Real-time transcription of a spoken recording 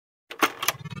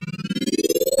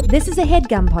This is a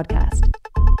HeadGum podcast.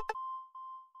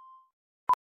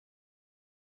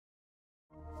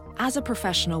 As a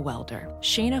professional welder,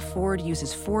 Shayna Ford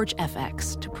uses Forge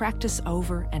FX to practice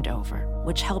over and over,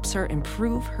 which helps her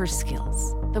improve her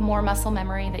skills. The more muscle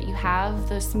memory that you have,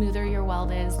 the smoother your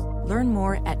weld is. Learn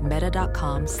more at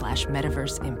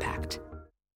meta.com/metaverseimpact.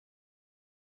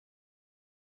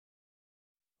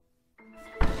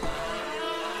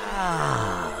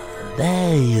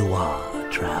 There you are,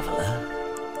 traveler.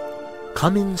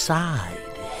 Come inside,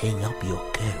 hang up your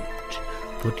coat,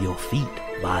 put your feet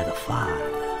by the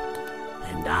fire,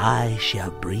 and I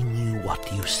shall bring you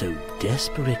what you so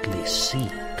desperately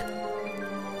seek.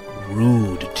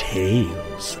 Rude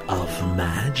tales of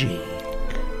magic.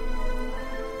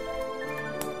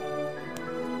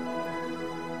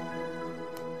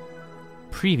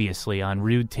 Previously on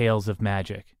Rude Tales of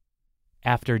Magic.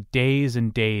 After days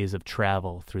and days of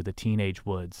travel through the teenage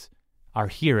woods, our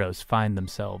heroes find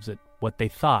themselves at what they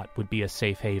thought would be a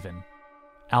safe haven,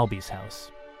 Albie's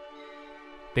house.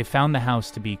 They found the house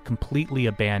to be completely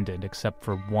abandoned except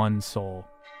for one soul,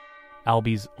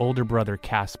 Albie's older brother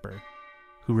Casper,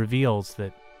 who reveals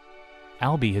that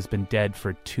Albie has been dead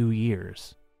for 2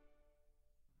 years.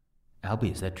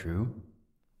 Albie, is that true?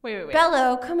 Wait.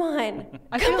 Bello, come on.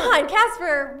 Come on,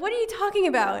 Casper. What are you talking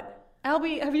about?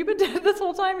 Albie, have you been dead this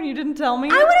whole time and you didn't tell me?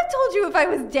 I would have told you if I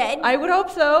was dead. I would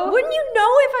hope so. Wouldn't you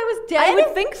know if I was dead? I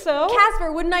would think so.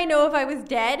 Casper, wouldn't I know if I was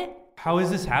dead? How is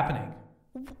this happening?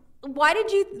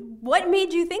 What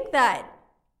made you think that?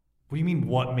 What do you mean,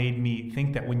 what made me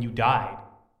think that when you died?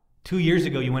 2 years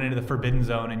ago, you went into the Forbidden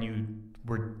Zone and you've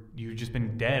just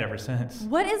been dead ever since.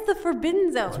 What is the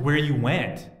Forbidden Zone? It's where you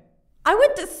went. I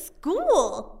went to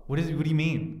school. What do you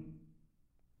mean?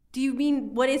 Do you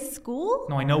mean what is school?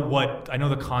 No, I know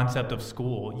the concept of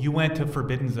school. You went to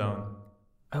Forbidden Zone.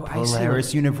 Oh,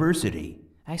 Polaris University.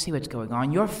 I see what's going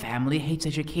on. Your family hates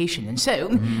education, and so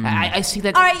I see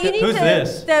that... All right, you need Who's to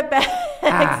this? step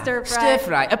back, Stir Fry. Stir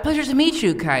Fry. A pleasure to meet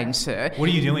you, kind sir. What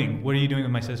are you doing? What are you doing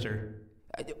with my sister?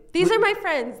 These are my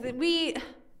friends.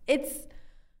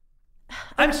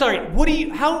 I'm sorry,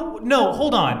 no,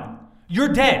 hold on. You're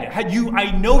dead.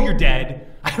 I know you're dead.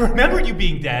 I remember you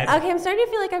being dead. Okay, I'm starting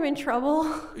to feel like I'm in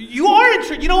trouble. You are in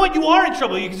trouble. You know what? You are in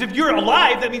trouble. Because if you're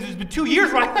alive, that means it's been 2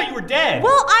 years where I thought you were dead.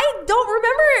 Well, I don't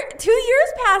remember 2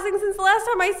 years passing since the last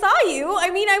time I saw you.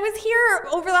 I mean, I was here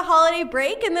over the holiday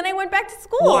break, and then I went back to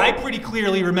school. Well, I pretty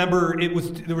clearly remember there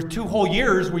was 2 whole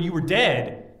years where you were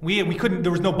dead. We couldn't.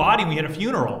 There was no body. And we had a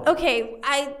funeral. Okay,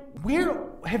 Where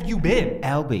have you been?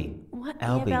 Albie. What?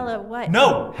 Albie. Bella, what?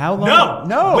 No. How long?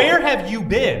 No. Where have you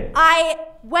been? I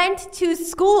went to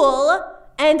school,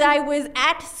 and I was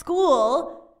at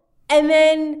school, and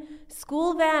then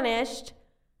school vanished,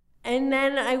 and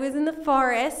then I was in the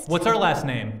forest. What's our last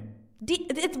name? What do you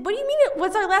mean,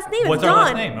 what's our last name? What's it's our Dawn.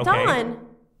 last name? Okay. Dawn.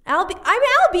 Albie. I'm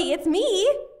Albie. It's me.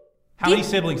 How many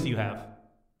siblings do you have?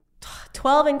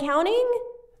 12 and counting?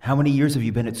 How many years have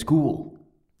you been at school?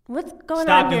 What's going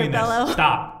Stop on here, doing this. Bello?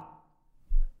 Stop.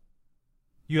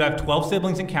 You have 12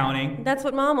 siblings and counting. That's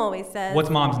what Mom always says. What's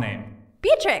Mom's name?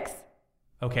 Beatrix.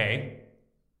 Okay.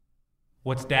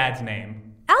 What's Dad's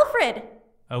name? Alfred.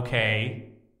 Okay.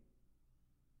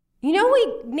 You know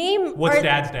we name... What's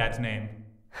Dad's name?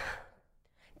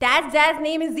 Dad's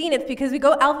name is Zenith because we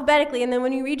go alphabetically, and then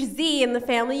when you reach Z in the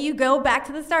family, you go back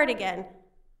to the start again.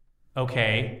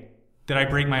 Okay. Did I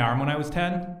break my arm when I was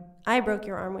 10? I broke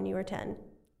your arm when you were 10.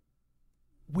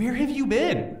 Where have you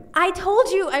been? I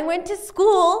told you I went to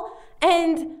school,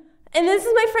 and this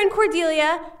is my friend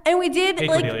Cordelia, and we did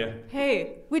Cordelia.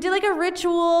 We did like a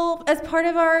ritual as part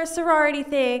of our sorority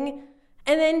thing,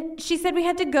 and then she said we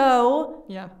had to go.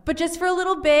 Yeah. But just for a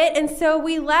little bit, and so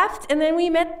we left, and then we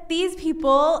met these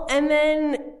people, and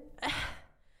then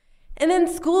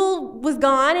school was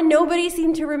gone, and nobody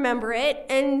seemed to remember it,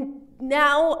 and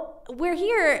now we're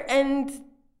here, and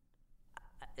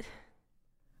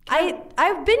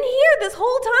I've been here this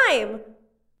whole time.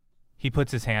 He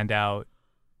puts his hand out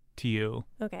to you.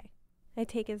 Okay. I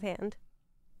take his hand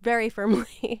very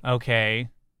firmly. Okay.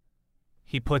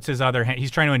 He puts his other hand.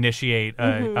 He's trying to initiate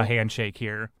a handshake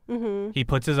here. Mm-hmm. He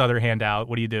puts his other hand out.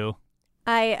 What do you do?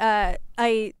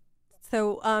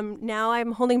 So now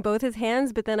I'm holding both his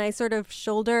hands, but then I sort of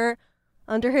shoulder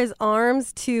under his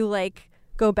arms to like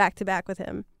go back to back with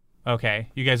him. Okay.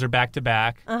 You guys are back to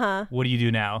back. Uh-huh. What do you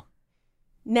do now?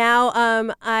 Now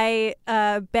I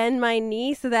bend my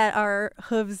knee so that our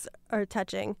hooves are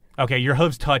touching. Okay, your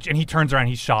hooves touch, and he turns around.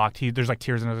 He's shocked. There's like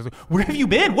tears in his eyes. Where have you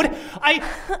been? What? We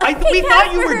thought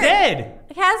you were dead.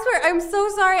 Casper, I'm so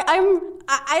sorry.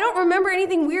 I don't remember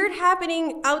anything weird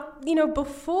happening out,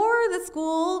 before the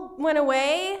school went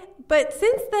away. But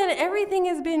since then, everything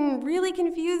has been really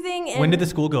confusing. And When did the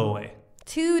school go away?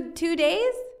 2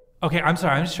 days? Okay, I'm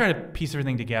sorry. I'm just trying to piece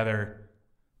everything together.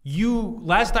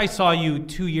 Last I saw you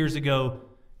 2 years ago,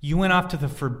 you went off to the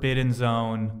Forbidden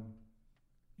Zone.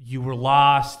 You were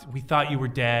lost. We thought you were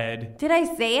dead. Did I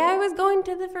say I was going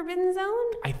to the Forbidden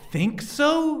Zone? I think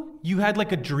so. You had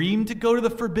like a dream to go to the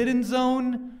Forbidden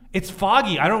Zone. It's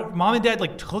foggy. Mom and Dad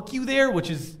like took you there, which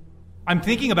is, I'm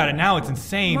thinking about it now. It's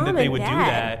insane Mom that they and would Dad. do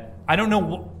that. I don't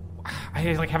know.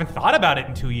 I like haven't thought about it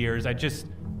in 2 years.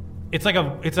 It's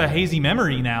a hazy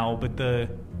memory now. But the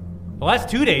last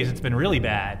 2 days, it's been really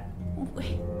bad.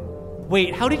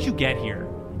 Wait, how did you get here?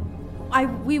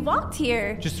 We walked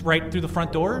here. Just right through the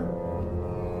front door?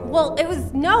 Well,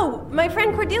 no. My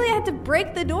friend Cordelia had to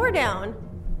break the door down.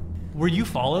 Were you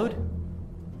followed?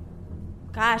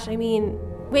 Gosh,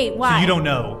 wait, why? So you don't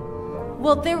know.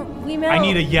 Well, we met. I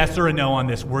need a yes or a no on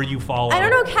this. Were you followed? I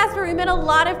don't know, Casper. We met a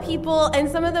lot of people, and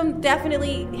some of them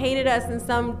definitely hated us, and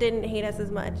some didn't hate us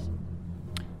as much.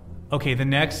 Okay, the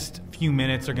next few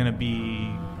minutes are gonna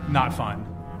be not fun.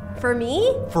 For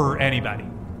me? For anybody.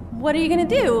 What are you gonna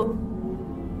do?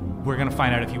 We're gonna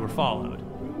find out if you were followed.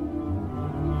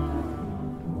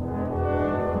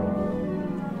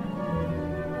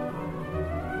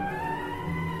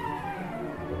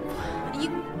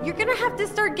 You're gonna have to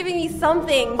start giving me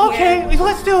something. Okay, here.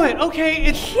 let's do it. Okay,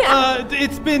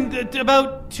 it's been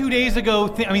about 2 days ago.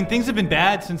 Things have been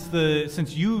bad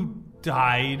since you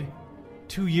died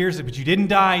 2 years, but you didn't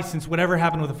die since whatever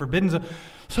happened with the Forbidden Zone.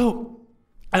 So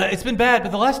it's been bad,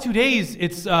 but the last 2 days,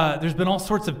 there's been all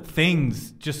sorts of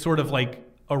things just sort of like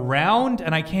around,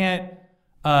 and I can't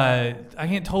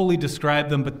totally describe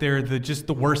them, but they're just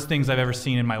the worst things I've ever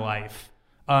seen in my life.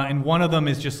 And one of them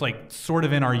is just like sort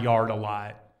of in our yard a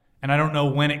lot. And I don't know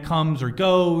when it comes or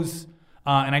goes.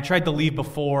 And I tried to leave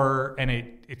before, and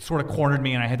it sort of cornered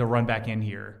me, and I had to run back in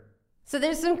here. So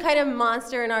there's some kind of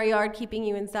monster in our yard keeping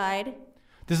you inside?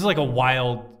 This is like a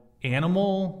wild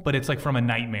animal, but it's like from a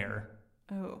nightmare.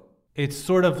 Oh. It's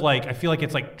sort of like, I feel like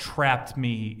it's like trapped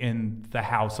me in the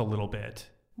house a little bit.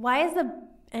 Why is the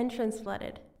entrance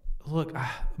flooded? Look,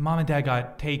 Mom and Dad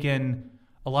got taken.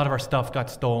 A lot of our stuff got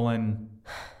stolen.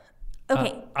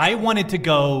 Okay. I wanted to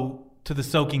go to the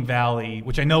Soaking Valley,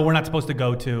 which I know we're not supposed to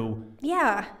go to.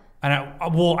 Yeah. And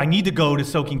I need to go to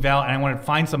Soaking Valley, and I want to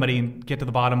find somebody and get to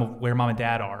the bottom of where Mom and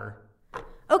Dad are.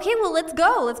 Okay, well, let's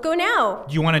go. Let's go now.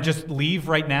 You want to just leave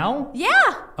right now?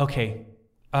 Yeah. Okay.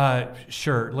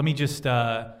 Sure. Let me just,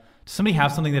 does somebody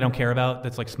have something they don't care about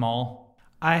that's like small?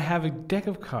 I have a deck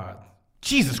of cards.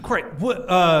 Jesus Christ. What,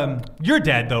 you're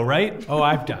dead though, right? Oh,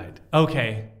 I've died.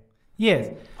 Okay.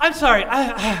 Yes. I'm sorry.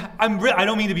 I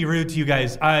don't mean to be rude to you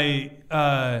guys. Guys,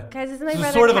 this is my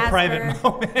brother sort of Casper. a private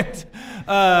moment.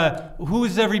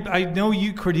 Who's I know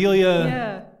you, Cordelia.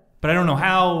 Yeah. But I don't know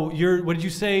how. What did you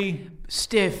say?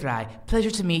 Stir fry.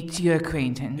 Pleasure to meet your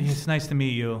acquaintance. It's nice to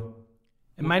meet you.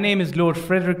 And my name is Lord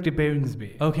Frederick de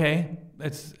Bownsby. Okay.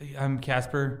 I'm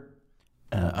Casper.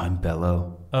 I'm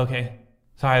Bello. Okay.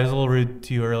 Sorry, I was a little rude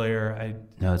to you earlier.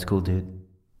 No, it's cool, dude.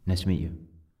 Nice to meet you.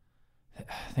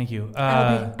 Thank you.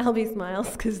 Albie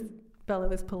smiles because Bella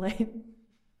was polite.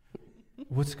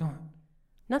 What's going on?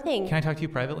 Nothing. Can I talk to you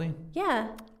privately?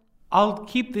 Yeah. I'll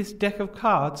keep this deck of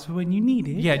cards for when you need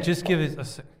it. Yeah, just give it a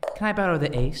sec. Can I borrow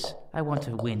the ace? I want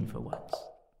to win for once.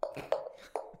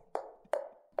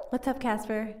 What's up,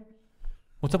 Casper?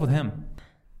 What's up with him?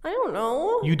 I don't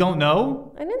know. You don't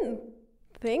know? I didn't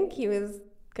think he was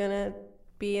gonna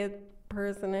be a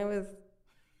person I was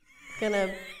gonna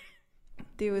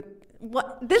do it.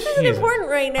 What? This isn't Jesus. important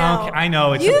right now. Okay, I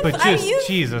know,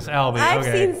 Jesus, Albie. I've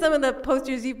okay. seen some of the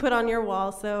posters you put on your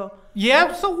wall, so.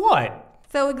 Yeah, so what?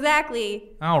 So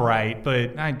exactly. All right,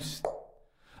 but I just.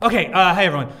 Okay, hi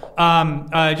everyone.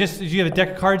 Do you have a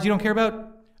deck of cards you don't care about?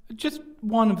 Just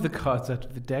one of the cards out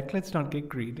of the deck. Let's not get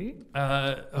greedy.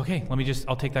 Okay,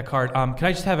 I'll take that card. Can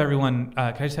I just have everyone,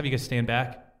 can I just have you guys stand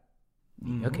back?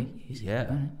 Okay.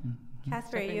 Yeah.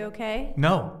 Casper, are you okay?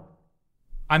 No.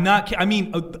 I'm not,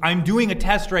 I'm doing a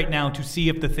test right now to see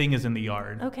if the thing is in the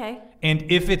yard. Okay.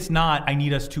 And if it's not,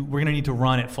 we're gonna need to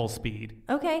run at full speed.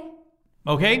 Okay.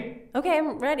 Okay? Okay,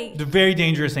 I'm ready. It's a very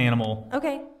dangerous animal.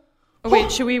 Okay. Oh,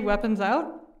 wait, should we weapons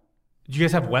out? Do you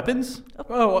guys have weapons?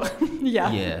 Oh,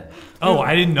 yeah. Yeah. Oh,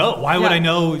 I didn't know. Why would Yeah. I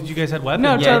know you guys had weapons?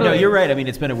 No, Yeah, totally. no, you're right. I mean,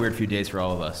 it's been a weird few days for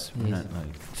all of us. We're not, like,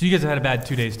 So you guys have had a bad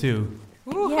 2 days too.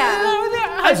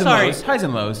 Yeah. I'm sorry. Highs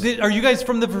and lows. Are you guys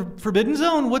from the Forbidden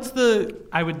Zone? What's the...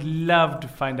 I would love to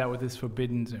find out what this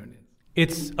forbidden zone is.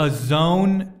 It's a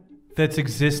zone that's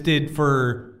existed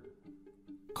for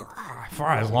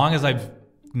as long as I've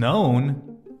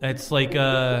known. It's like,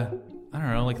 I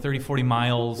don't know, like 30, 40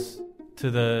 miles to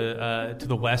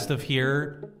the west of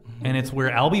here. And it's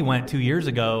where Albie went 2 years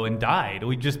ago and died.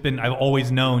 I've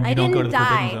always known you don't go to the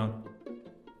Forbidden Zone.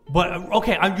 But,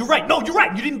 okay, you're right. No, you're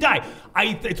right. You didn't die.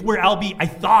 It's where Albie, I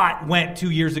thought, went 2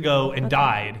 years ago and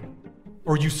died.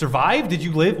 Or you survived? Did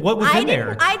you live? What was in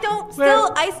there? I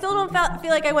still don't feel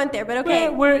like I went there, but okay.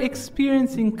 We're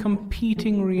experiencing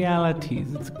competing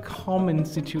realities. It's a common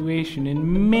situation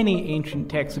in many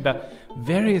ancient texts about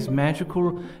various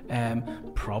magical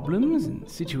problems and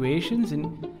situations.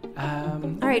 And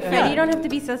all right, Fred, you don't have to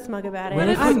be so smug about it.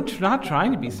 well, I'm not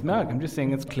trying to be smug. I'm just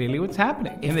saying it's clearly what's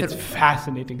happening, and it's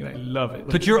fascinating, and I love it.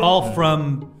 But you're all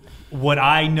from what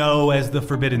I know as the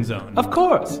Forbidden Zone. Of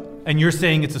course. And you're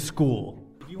saying it's a school.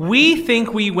 We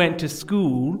think we went to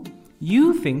school.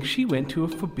 You think she went to a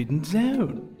forbidden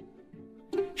zone.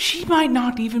 She might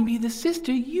not even be the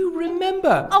sister you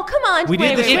remember. Oh, come on. We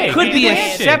did the shake. It could We be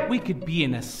did the shake. we could be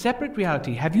in a separate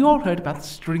reality. Have you all heard about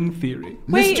string theory?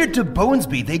 Mr. De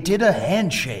Bonesby, they did a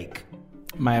handshake.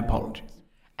 My apologies.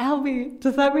 Albie,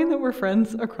 does that mean that we're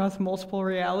friends across multiple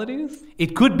realities?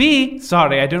 It could be.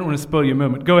 Sorry, I don't want to spoil your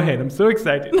moment. Go ahead. I'm so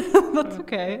excited. That's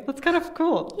okay. That's kind of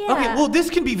cool. Yeah. Okay, well, this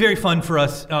can be very fun for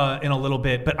us in a little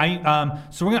bit. But I'm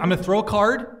gonna throw a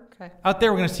card out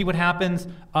there. We're gonna see what happens.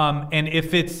 And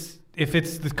if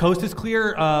the coast is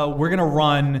clear, we're gonna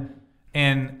run.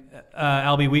 And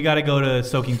Albie, we got to go to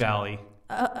Soaking Valley.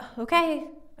 Okay.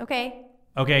 Okay,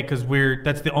 because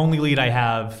that's the only lead I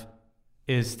have.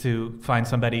 Is to find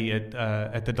somebody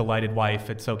at the Delighted Wife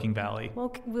at Soaking Valley.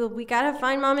 Well, we gotta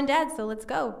find Mom and Dad, so let's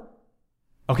go.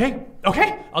 Okay.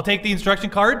 I'll take the instruction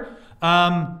card.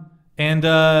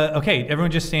 Okay,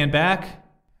 everyone just stand back.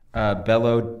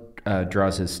 Bello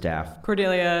draws his staff.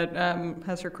 Cordelia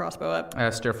has her crossbow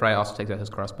up. Stir Fry also takes out his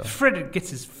crossbow. Frederick gets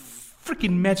his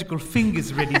freaking magical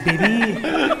fingers ready, baby.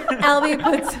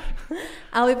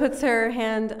 Albie puts her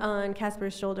hand on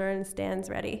Casper's shoulder and stands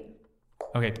ready.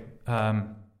 Okay,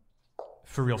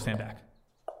 for real, stand back.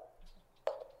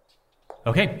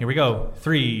 Okay, here we go.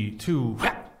 3, 2,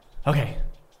 whap. Okay,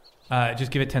 just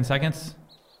give it 10 seconds.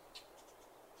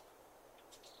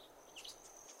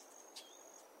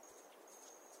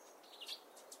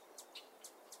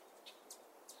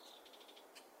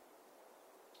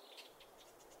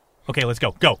 Okay, let's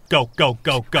go. Go.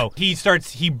 He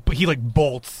like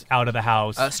bolts out of the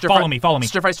house. Follow me.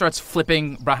 Stir Fry starts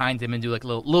flipping behind him and do like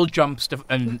little jumps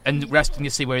and resting to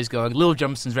see where he's going. Little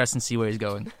jumps and rest and see where he's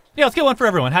going. Yeah, let's get one for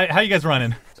everyone. How you guys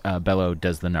running? Bello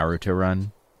does the Naruto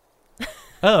run.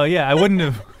 Oh, yeah, I wouldn't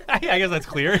have... I guess that's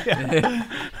clear. Yeah.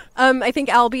 I think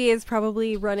Albie is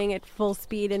probably running at full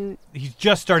speed and... He's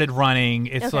just started running.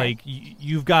 It's like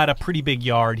you've got a pretty big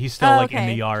yard. He's still in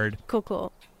the yard.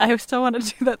 Cool. I still want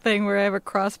to do that thing where I have a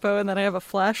crossbow and then I have a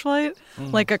flashlight,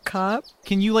 like a cop.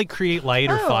 Can you create light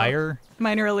or fire?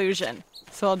 Minor illusion.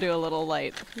 So I'll do a little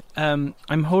light. I'm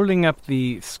holding up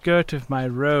the skirt of my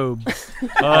robes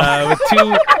with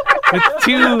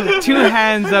two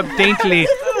hands up daintily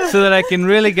so that I can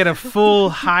really get a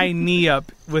full high knee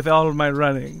up with all of my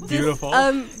running. Beautiful.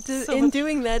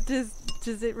 Doing that,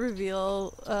 does it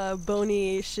reveal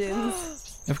bony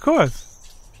shins? Of course.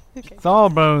 Okay. It's all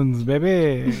bones,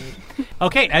 baby.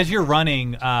 Okay, as you're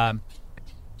running,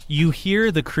 you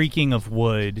hear the creaking of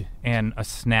wood and a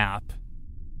snap.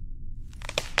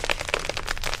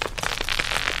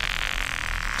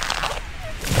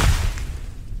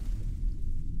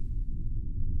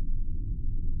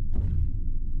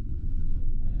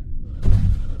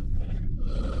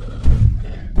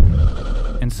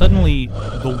 And suddenly,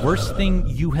 the worst thing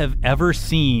you have ever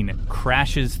seen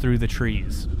crashes through the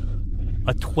trees.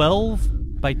 A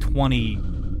 12 by 20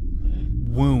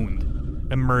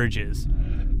 wound emerges.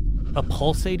 A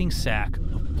pulsating sack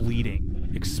of bleeding,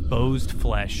 exposed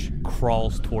flesh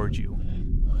crawls towards you.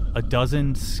 A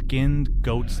dozen skinned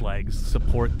goat's legs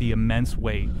support the immense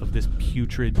weight of this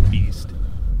putrid beast.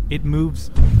 It moves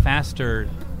faster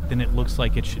than it looks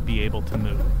like it should be able to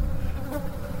move.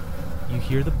 You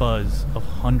hear the buzz of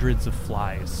hundreds of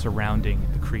flies surrounding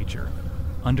the creature,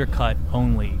 undercut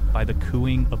only by the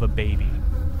cooing of a baby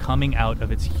coming out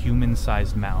of its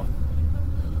human-sized mouth.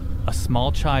 A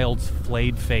small child's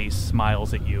flayed face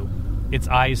smiles at you, its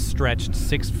eyes stretched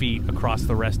 6 feet across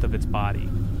the rest of its body.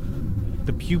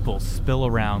 The pupils spill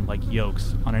around like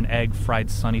yolks on an egg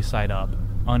fried sunny side up,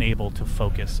 unable to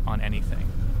focus on anything.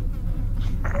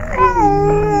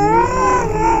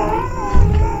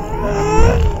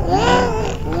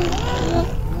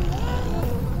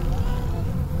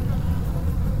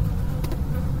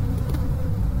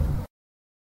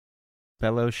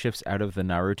 Bello shifts out of the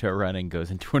Naruto run and goes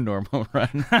into a normal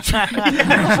run.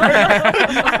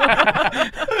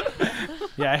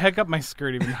 Yeah, I hike up my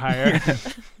skirt even higher.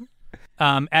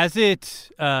 As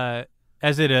it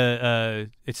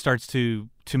starts to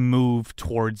move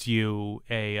towards you,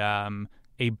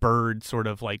 a bird sort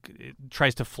of like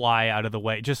tries to fly out of the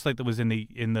way, just like that was in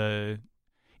the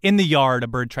yard. A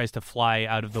bird tries to fly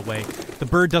out of the way. The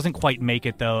bird doesn't quite make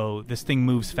it though. This thing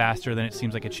moves faster than it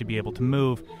seems like it should be able to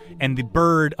move, and the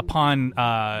bird, upon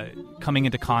coming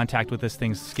into contact with this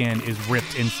thing's skin, is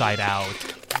ripped inside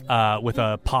out with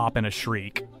a pop and a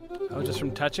shriek. Oh, just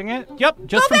from touching it? Yep,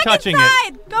 just from touching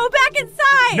it. Go back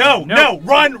inside! No!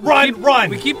 Run!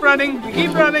 We keep running.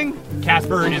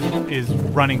 Casper is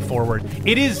running forward.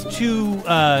 It is to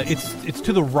it's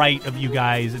to the right of you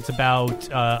guys. It's about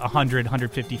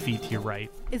 150 feet to your right.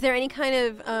 Is there any kind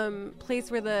of place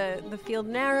where the field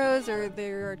narrows, or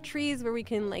there are trees where we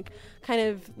can like kind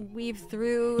of weave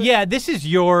through? Yeah, this is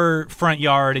your front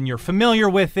yard and you're familiar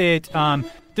with it.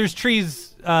 There's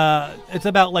trees. It's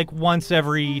about like once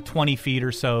every 20 feet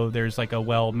or so. There's like a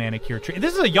well manicured tree.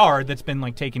 This is a yard that's been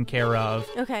like taken care of.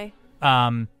 Okay.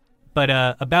 But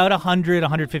about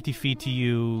 150 feet to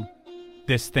you,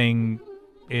 this thing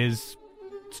is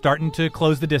starting to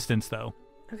close the distance, though.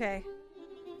 Okay.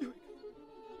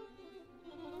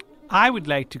 I would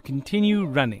like to continue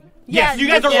running. Yes, you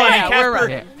guys are running. Casper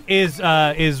running.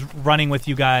 is running with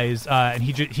you guys, and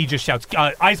he just shouts,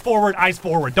 "Eyes forward! Eyes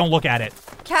forward! Don't look at it."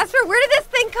 Casper, where did this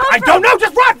thing come I from? don't know.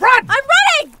 Just run! I'm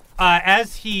running.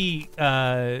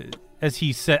 As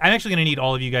he said, I'm actually going to need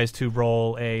all of you guys to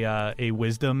roll a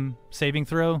wisdom saving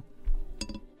throw.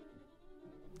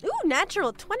 Ooh,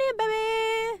 natural 20,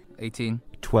 baby. 18.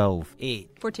 12. 8.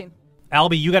 14.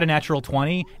 Albie, you got a natural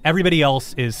 20. Everybody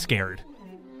else is scared.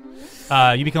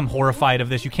 You become horrified of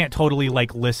this. You can't totally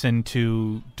like listen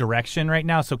to direction right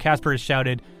now. So Casper has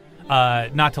shouted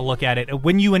not to look at it.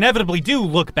 When you inevitably do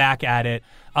look back at it,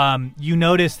 you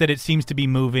notice that it seems to be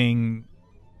moving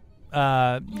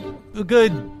a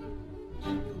good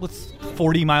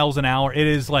 40 miles an hour. It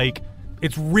is like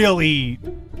it's really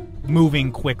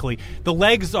moving quickly. The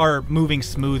legs are moving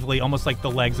smoothly, almost like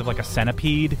the legs of like a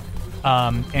centipede.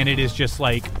 And it is just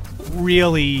like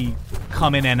really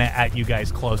coming in at you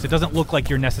guys close. It doesn't look like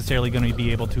you're necessarily going to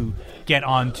be able to get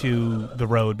onto the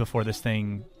road before this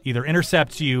thing either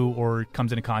intercepts you or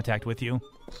comes into contact with you.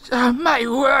 My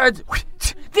word!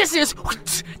 This is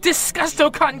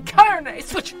disgusto con carne!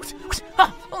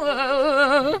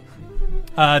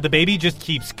 The baby just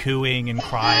keeps cooing and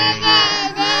crying.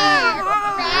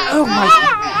 Oh my...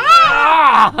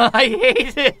 I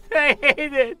hate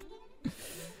it!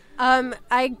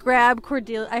 I grab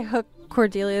Cordelia. I hook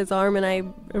Cordelia's arm, and I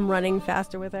am running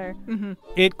faster with her. Mm-hmm.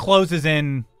 It closes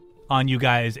in on you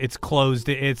guys. It's closed.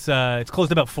 It's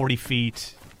closed about 40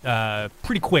 feet.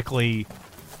 Pretty quickly.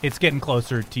 It's getting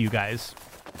closer to you guys.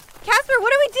 Casper,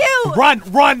 what do we do? Run!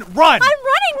 I'm running.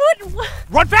 What?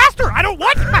 Run faster! I don't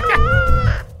want.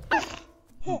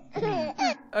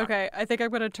 Okay, I think I'm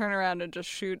going to turn around and just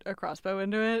shoot a crossbow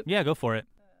into it. Yeah, go for it.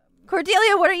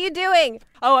 Cordelia, what are you doing?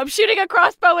 Oh, I'm shooting a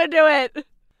crossbow into it!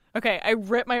 Okay, I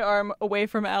rip my arm away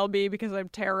from Albie because I'm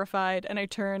terrified, and I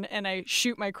turn and I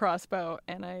shoot my crossbow,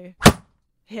 and I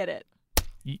hit it.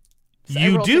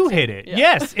 You do hit it. Yeah.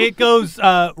 Yes, it goes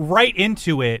right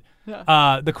into it.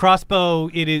 Yeah. The crossbow.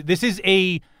 This is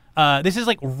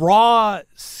like raw.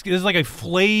 This is like a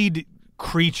flayed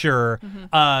creature.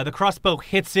 Mm-hmm. The crossbow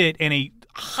hits it, and a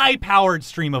high-powered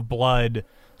stream of blood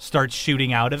starts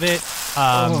shooting out of it.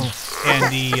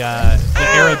 And the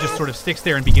arrow just sort of sticks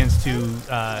there and begins to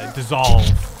dissolve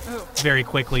very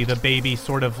quickly. The baby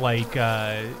sort of like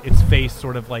its face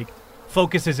sort of like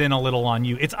focuses in a little on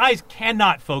you. Its eyes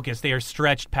cannot focus. They are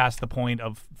stretched past the point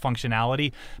of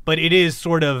functionality, but it is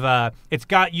sort of it's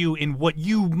got you in what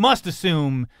you must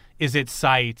assume is its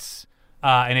sights,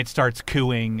 and it starts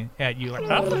cooing at you like,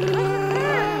 Does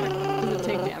it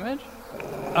take damage?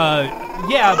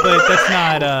 yeah, but that's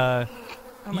not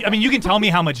I mean, you can tell me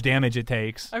how much damage it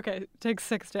takes. Okay, it takes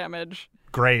 6 damage.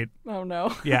 Great. Oh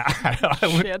no. Yeah.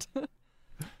 Shit.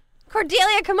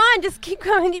 Cordelia, come on, just keep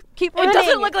going, keep running. It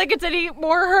doesn't look like it's any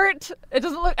more hurt. It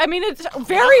doesn't look. I mean, it's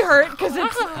very hurt because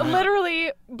it's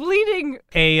literally bleeding.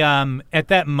 At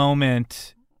that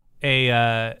moment,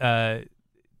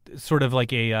 sort of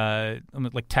like a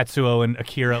like Tetsuo and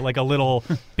Akira, like a little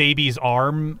baby's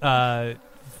arm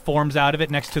forms out of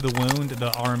it next to the wound.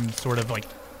 The arm sort of like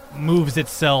moves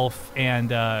itself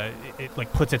and it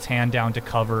like puts its hand down to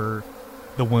cover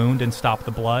the wound and stop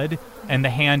the blood, and the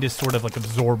hand is sort of like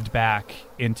absorbed back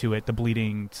into it. The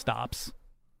bleeding stops.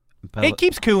 It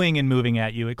keeps cooing and moving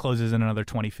at you. It closes in another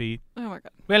 20 feet. Oh my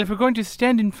god. Well, if we're going to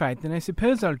stand and fight, then I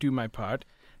suppose I'll do my part.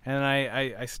 And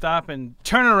I stop and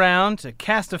turn around to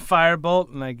cast a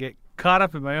firebolt, and I get caught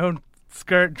up in my own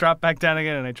skirt, drop back down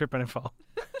again, and I trip and I fall.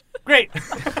 Great.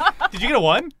 Did you get a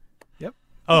 1? Yep.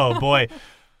 Oh, boy.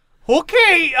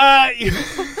 Okay,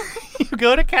 you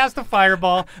go to cast a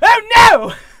fireball.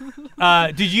 Oh,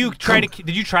 no! Did you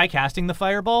try casting the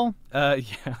fireball? Yeah.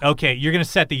 Okay, you're going to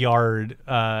set the yard.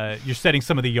 You're setting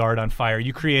some of the yard on fire.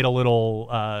 You create a little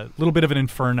bit of an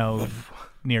inferno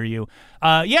near you.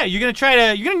 Yeah, you're going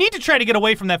to need to try to get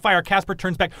away from that fire. Casper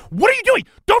turns back. What are you doing?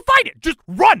 Don't fight it. Just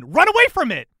run away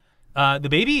from it. The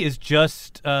baby is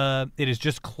just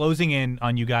closing in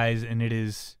on you guys, and it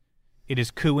is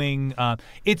cooing.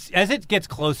 It's as it gets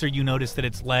closer, you notice that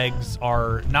its legs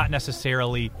are not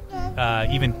necessarily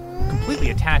even completely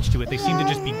attached to it. They seem to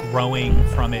just be growing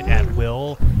from it at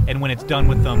will, and when it's done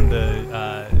with them,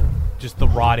 the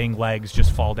rotting legs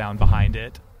just fall down behind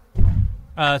it.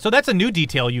 So that's a new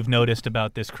detail you've noticed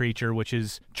about this creature, which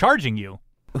is charging you.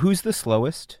 Who's the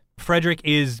slowest? Frederick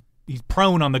he's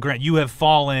prone on the ground. You have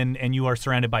fallen, and you are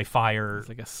surrounded by fire. It's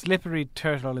like a slippery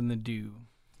turtle in the dew.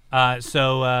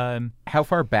 How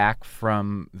far back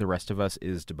from the rest of us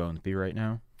is De Bonesby right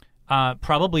now?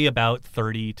 Probably about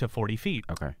 30 to 40 feet.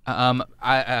 Okay.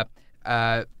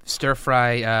 Stir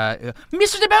fry,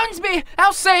 Mr. De Bonesby,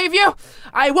 I'll save you.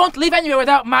 I won't leave anywhere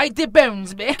without my De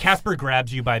Bonesby. Casper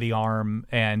grabs you by the arm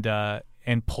and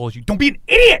pulls you. Don't be an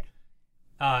idiot!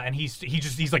 And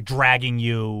he's like dragging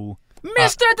you.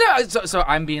 Mr. So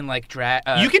I'm being like dragged.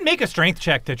 You can make a strength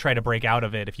check to try to break out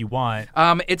of it if you want.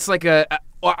 It's like I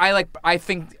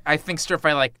think Stir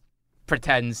Fry like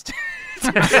pretends to. He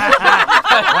makes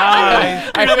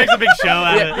a big show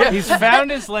out of it. He's found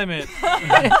his limit.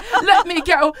 Let me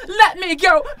go,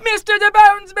 Mr. De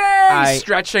Bonesby.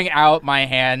 Stretching out my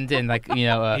hand and he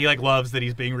loves that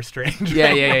he's being restrained.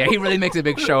 Yeah. He really makes a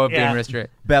big show of being restrained.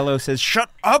 Bello says, "Shut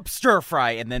up, Stir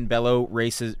Fry," and then Bello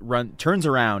turns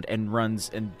around and runs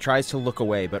and tries to look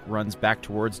away, but runs back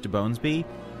towards De Bonesby.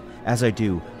 As I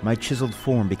do, my chiseled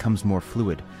form becomes more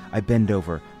fluid. I bend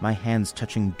over, my hands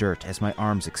touching dirt as my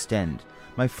arms extend.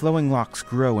 My flowing locks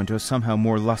grow into a somehow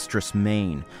more lustrous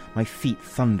mane. My feet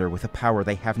thunder with a power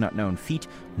they have not known. Feet?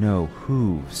 No,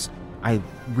 hooves. I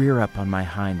rear up on my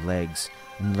hind legs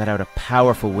and let out a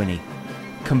powerful whinny,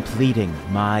 completing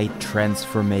my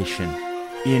transformation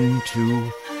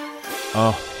into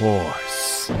a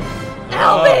horse.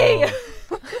 Help me!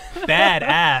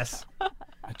 Badass.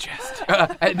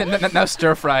 Now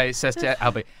Stir Fry says to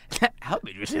Albie, "Help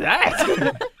me do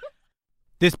that."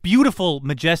 This beautiful,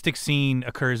 majestic scene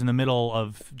occurs in the middle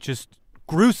of just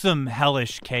gruesome,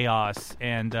 hellish chaos,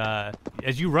 and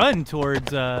as you run towards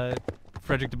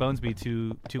Frederick De Bonesby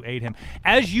to aid him,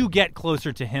 as you get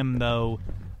closer to him, though,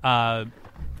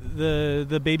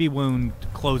 the baby wound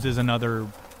closes another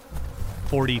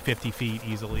 40, 50 feet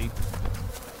easily.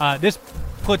 This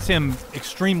puts him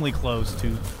extremely close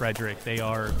to Frederick. They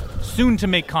are soon to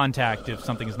make contact if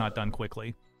something is not done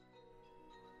quickly.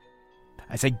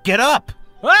 I say, "Get up!"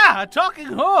 Ah, a talking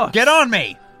horse! Get on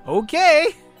me! Okay.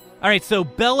 All right, so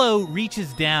Bello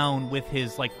reaches down with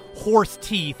his, horse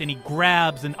teeth, and he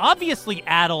grabs an obviously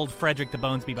addled Frederick De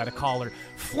Bonesby by the collar,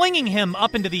 flinging him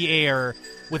up into the air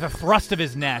with a thrust of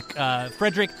his neck.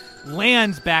 Frederick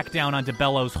lands back down onto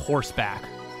Bello's horseback.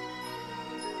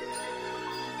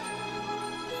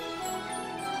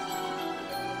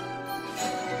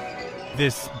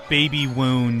 This baby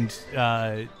wound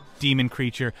demon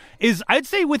creature is, I'd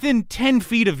say, within 10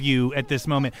 feet of you at this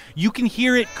moment. You can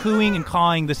hear it cooing and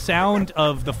cawing. The sound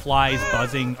of the flies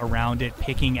buzzing around it,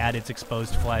 picking at its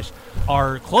exposed flesh,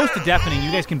 are close to deafening.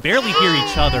 You guys can barely hear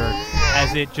each other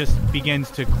as it just begins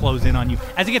to close in on you.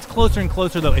 As it gets closer and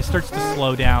closer, though, it starts to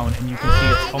slow down, and you can see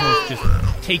it's almost just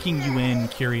taking you in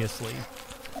curiously.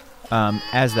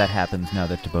 As that happens, now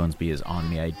that De Bonesby is on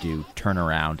me, I do turn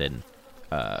around and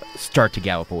start to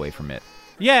gallop away from it.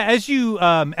 Yeah, as you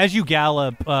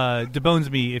gallop, De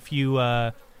Bonesby, if you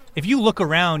look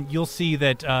around, you'll see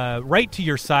that right to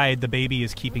your side, the baby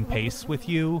is keeping pace with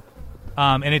you,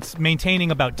 and it's maintaining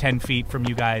about 10 feet from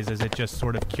you guys as it just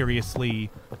sort of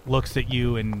curiously looks at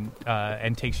you and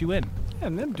takes you in.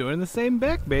 And I'm doing the same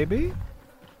back, baby.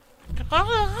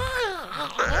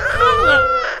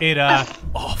 It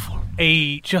awful.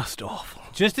 Just awful.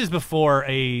 Just as before,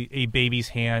 a baby's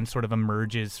hand sort of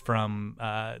emerges from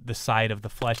the side of the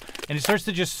flesh, and it starts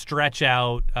to just stretch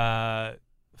out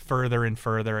further and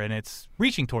further, and it's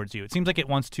reaching towards you. It seems like it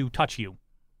wants to touch you.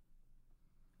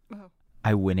 Oh.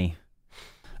 I whinny.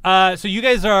 So you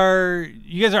guys are,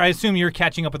 I assume you're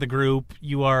catching up with the group.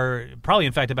 You are probably,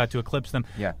 in fact, about to eclipse them.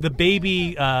 Yeah. The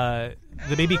baby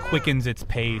quickens its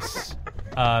pace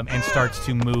and starts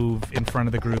to move in front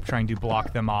of the group, trying to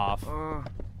block them off.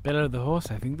 Bellow the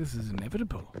horse, I think this is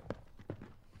inevitable.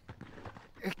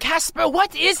 Casper,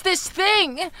 what is this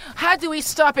thing? How do we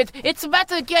stop it? It's about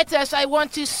to get us. I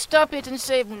want to stop it and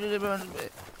say...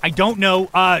 I don't know.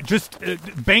 Just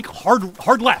bank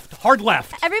hard left.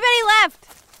 Everybody left.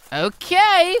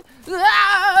 Okay.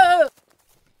 Ah!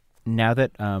 Now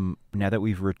that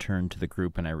we've returned to the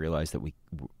group and I realize that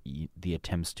the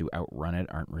attempts to outrun it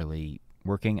aren't really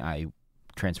working, I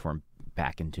transform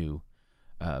back into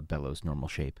Bellow's normal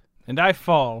shape. And I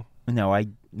fall. No,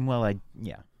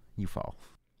 you fall.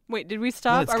 Wait, did we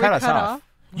stop? Well, Are it's we cut us cut off. off?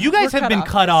 You guys We're have been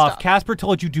cut off. Casper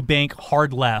told you to bank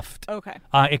hard left. Okay.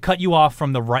 It cut you off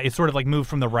from the right. It sort of like moved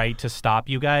from the right to stop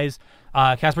you guys.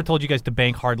 Casper told you guys to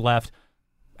bank hard left.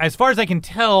 As far as I can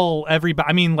tell, everybody.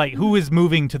 I mean, like, who is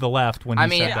moving to the left when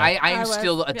he said that? I am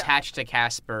still attached to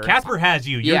Casper. Casper has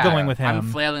you. You're going with him. I'm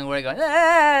flailing away, going.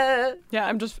 Ah!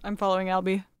 Yeah, I'm following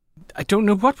Albie. I don't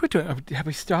know what we're doing. Have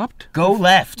we stopped? Go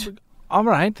left. All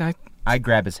right. I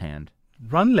grab his hand.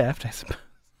 Run left, I suppose.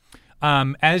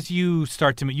 As you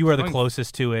start to, you are the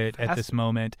closest to it at this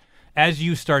moment. As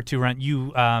you start to run,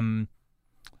 you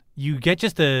get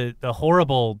just a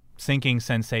horrible sinking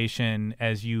sensation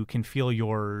as you can feel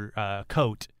your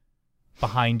coat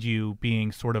behind you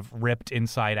being sort of ripped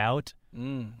inside out,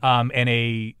 and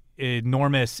a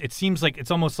enormous. It seems like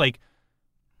it's almost like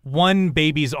one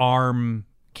baby's arm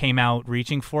came out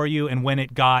reaching for you, and when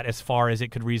it got as far as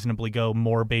it could reasonably go,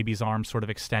 more babies' arms sort of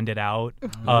extended out,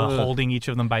 holding each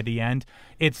of them by the end.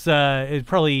 It's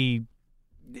probably,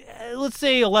 let's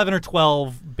say, 11 or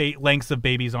 12 lengths of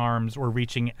babies' arms were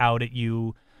reaching out at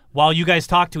you while you guys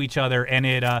talked to each other,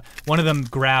 and one of them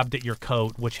grabbed at your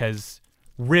coat, which has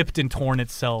ripped and torn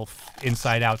itself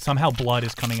inside out. Somehow blood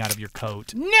is coming out of your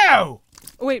coat. No!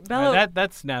 Wait, Bello.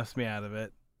 That snaps me out of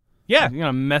it. Yeah. You're going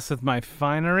to mess with my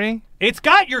finery? It's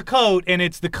got your coat, and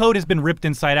the coat has been ripped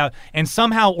inside out, and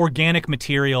somehow organic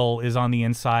material is on the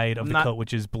inside of the coat,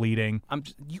 which is bleeding.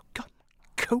 You got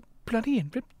my coat bloody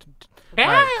and ripped.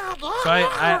 Right. So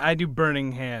I do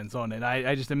burning hands on it.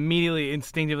 I just immediately,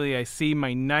 instinctively, I see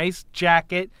my nice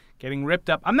jacket getting ripped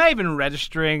up. I'm not even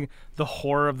registering the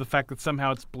horror of the fact that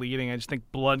somehow it's bleeding. I just think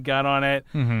blood got on it.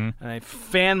 Mm-hmm. And I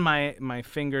fan my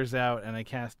fingers out, and I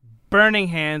cast burning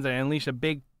hands, and I unleash a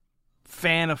big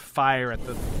fan of fire at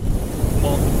the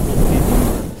multiple.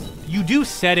 You do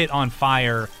set it on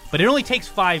fire, but it only takes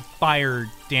 5 fire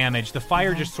damage. The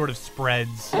fire just sort of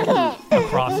spreads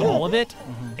across all of it,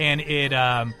 and it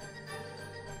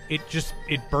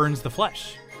burns the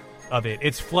flesh of it.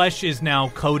 Its flesh is now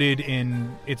coated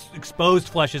in its exposed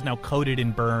flesh is now coated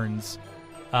in burns.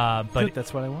 But Good,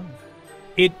 that's what I wanted.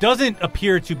 It doesn't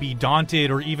appear to be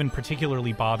daunted or even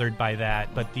particularly bothered by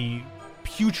that, but the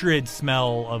putrid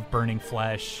smell of burning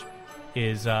flesh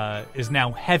is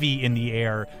now heavy in the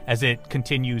air as it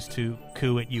continues to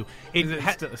coo at you. It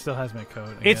still has my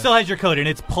coat. It still has your coat, and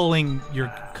it's pulling your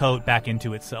coat back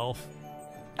into itself.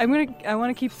 I want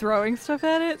to keep throwing stuff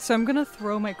at it, so I'm gonna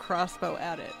throw my crossbow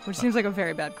at it, which seems like a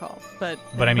very bad call. But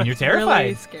I mean, you're terrified.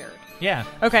 Really scared. Yeah.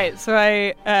 Okay, so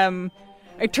I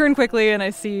turn quickly and I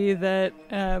see that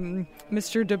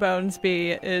Mr. De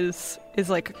Bonesby is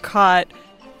like caught,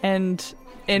 and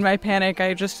in my panic,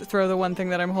 I just throw the one thing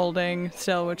that I'm holding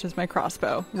still, which is my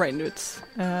crossbow, right into its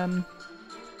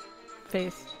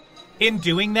face. In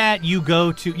doing that, you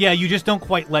go to... Yeah, you just don't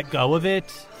quite let go of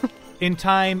it in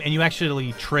time, and you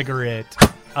actually trigger it,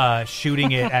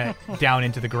 shooting it down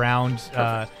into the ground.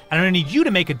 And I'm going to need you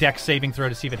to make a dex saving throw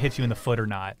to see if it hits you in the foot or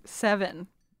not. 7.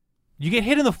 You get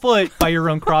hit in the foot by your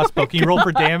own crossbow. Can you roll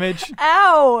for damage?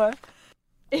 Ow!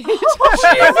 Jesus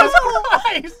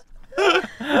Christ!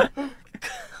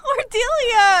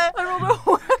 Cordelia! I don't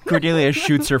know. Cordelia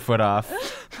shoots her foot off.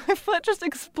 My foot just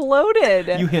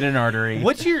exploded. You hit an artery.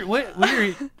 What's your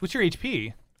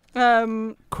HP?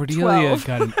 Cordelia 12.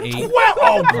 got an 8. 12!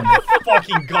 Oh, my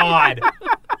fucking God.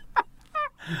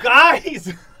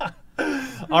 Guys!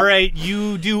 All right,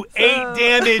 you do 8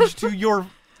 damage to your...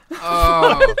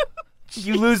 Oh.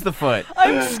 You lose the foot.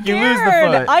 I'm scared. You lose the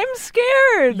foot. I'm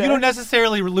scared. You don't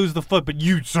necessarily lose the foot, but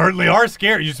you certainly are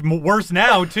scared. It's worse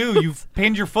now, too. You've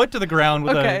pinned your foot to the ground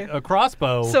with Okay. a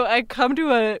crossbow. So I come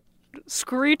to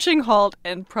screeching halt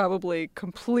and probably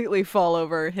completely fall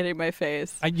over, hitting my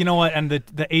face. You know what? And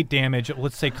the 8 damage,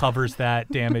 let's say, covers that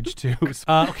damage too.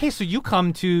 Okay, so you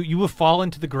have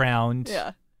fallen to the ground.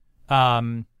 Yeah.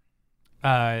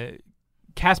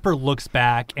 Casper looks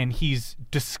back and he's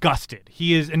disgusted.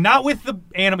 He is, and not with the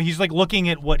animal. He's like looking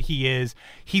at what he is.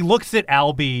 He looks at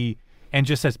Albie and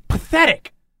just says,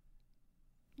 "Pathetic."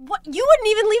 What? You wouldn't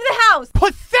even leave the house.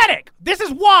 Pathetic. This is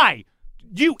why.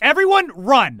 Everyone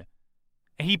run.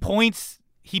 And he points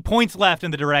left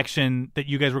in the direction that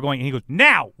you guys were going, and he goes,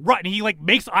 "Now, run." And he like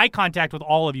makes eye contact with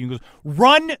all of you and goes,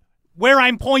 "Run where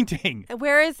I'm pointing."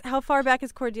 How far back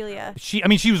is Cordelia? She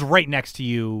was right next to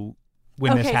you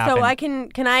when this happened. Okay, so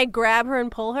can I grab her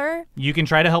and pull her? You can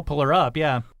try to help pull her up,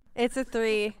 yeah. It's a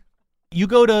 3. You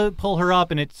go to pull her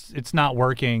up and it's not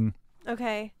working.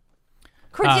 Okay.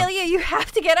 Cordelia, you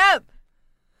have to get up.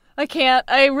 I can't.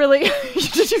 I really...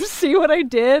 Did you see what I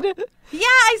did? Yeah,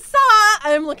 I saw.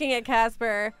 I'm looking at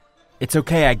Casper. It's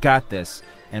okay, I got this.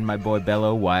 And my boy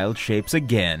Bello wild shapes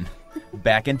again.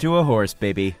 Back into a horse,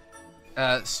 baby.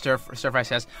 Stir-Fry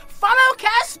says, "Follow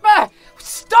Casper!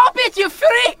 Stop it, you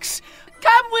freaks!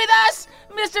 Come with us,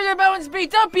 Mr. DeBonesby.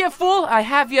 Don't be a fool. I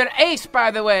have your ace,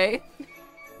 by the way."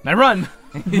 I run.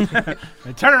 I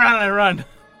turn around and I run.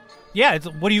 Yeah,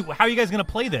 how are you guys going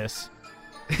to play this?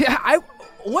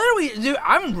 What do we do?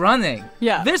 I'm running.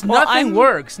 Yeah. Nothing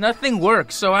works. Nothing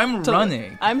works, so I'm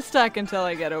running. I'm stuck until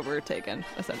I get overtaken,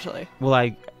 essentially. Well,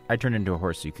 I turned into a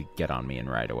horse so you could get on me and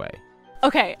ride away.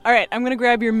 Okay, all right. I'm going to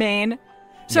grab your mane.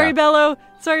 Sorry, Yeah. Bello.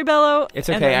 Sorry, Bello. It's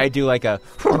okay, I do like a...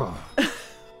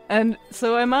 And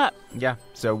so I'm up. Yeah,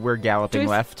 so we're galloping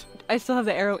left. I still have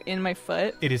the arrow in my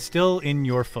foot. It is still in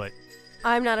your foot.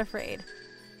 I'm not afraid.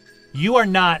 You are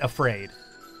not afraid.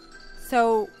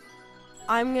 So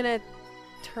I'm going to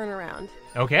turn around.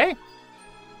 Okay.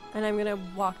 And I'm going to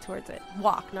walk towards it.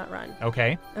 Walk, not run.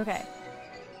 Okay. Okay.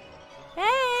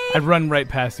 Hey! I run right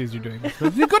past you as you're doing this.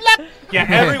 Good luck! Yeah,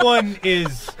 everyone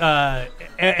is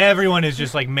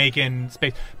just like making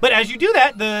space. But as you do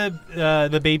that,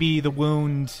 the baby, the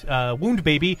wound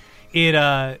baby,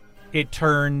 it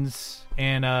turns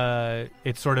and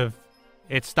it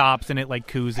stops and it like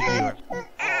coos at you.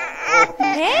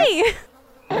 Hey!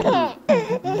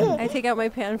 I take out my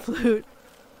pan flute.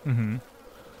 Mm-hmm.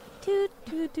 Toot,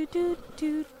 toot, toot, toot,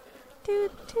 toot,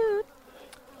 toot, toot.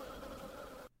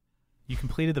 You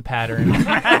completed the pattern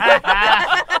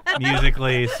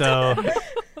musically, so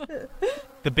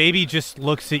the baby just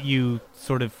looks at you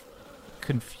sort of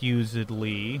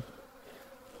confusedly.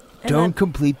 Don't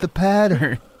complete the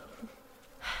pattern.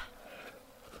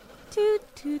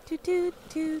 Toot, toot, toot, toot,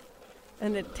 toot.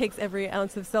 And it takes every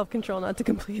ounce of self-control not to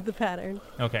complete the pattern.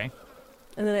 Okay.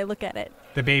 And then I look at it.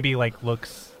 The baby, like,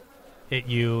 looks at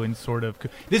you and sort of...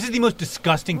 This is the most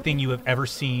disgusting thing you have ever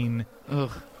seen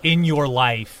in your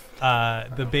life.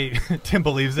 The baby... Tim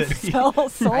believes it. Sold.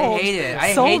 I hate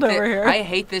it. Sold over here. I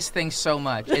hate this thing so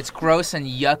much. It's gross and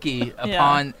yucky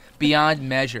upon beyond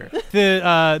measure.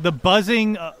 The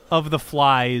buzzing of the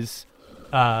flies,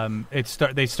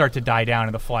 they start to die down,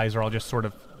 and the flies are all just sort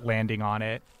of landing on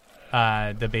it.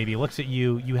 The baby looks at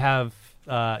you. You have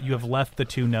left the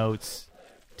 2 notes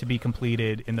to be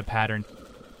completed in the pattern.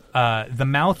 The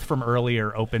mouth from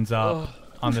earlier opens up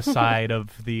on the side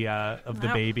of the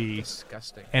baby.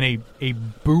 Disgusting. And a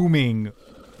booming,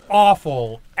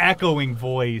 awful, echoing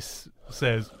voice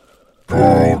says,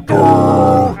 I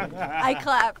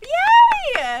clap.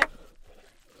 Yay!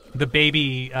 The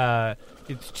baby,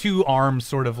 its 2 arms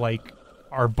sort of like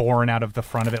are born out of the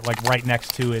front of it, like right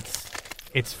next to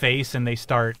its face, and they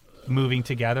start moving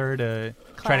together to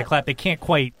try to clap. They can't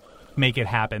quite make it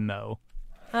happen, though.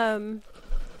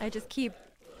 I just keep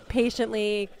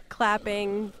patiently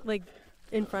clapping, like,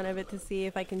 in front of it to see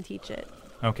if I can teach it.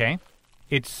 Okay.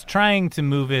 It's trying to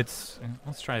move its...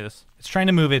 Let's try this. It's trying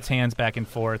to move its hands back and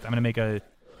forth. I'm going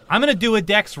to do a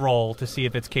dex roll to see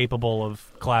if it's capable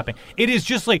of clapping. It is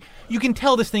just like... You can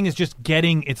tell this thing is just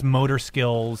getting its motor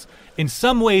skills. In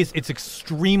some ways, it's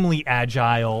extremely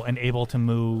agile and able to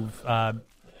move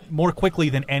more quickly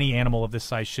than any animal of this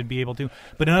size should be able to.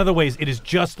 But in other ways, it is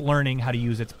just learning how to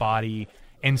use its body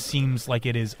and seems like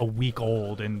it is a week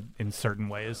old in certain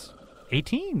ways.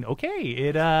 18, okay.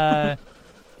 It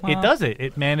it does it.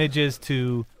 It manages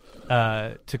to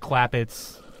clap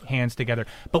its hands together.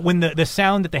 But when the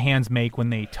sound that the hands make when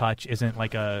they touch isn't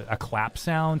like a clap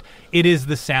sound, it is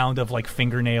the sound of like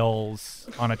fingernails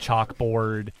on a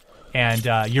chalkboard and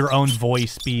your own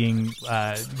voice being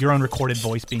your own recorded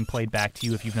voice being played back to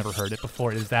you if you've never heard it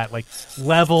before. It is that like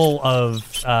level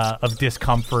of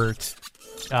discomfort.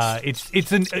 It's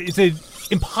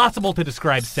impossible to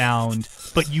describe sound,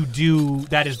 but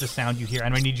that is the sound you hear.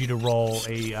 And I need you to roll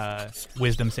a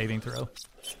wisdom saving throw.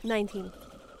 19.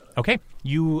 Okay.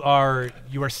 You are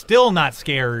still not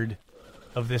scared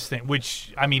of this thing,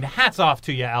 which, I mean, hats off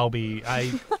to you, Albie.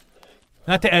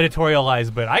 Not to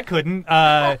editorialize, but I couldn't.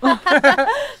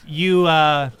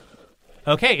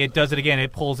 Okay, it does it again.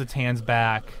 It pulls its hands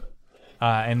back,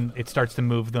 and it starts to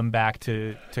move them back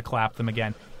to clap them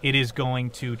again. It is going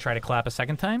to try to clap a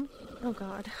second time. Oh,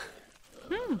 God.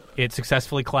 It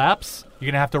successfully claps. You're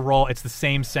going to have to roll. It's the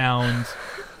same sound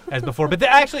as before, but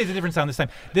actually it's a different sound this time.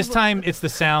 This time it's the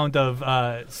sound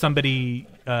of somebody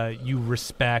you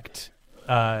respect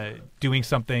doing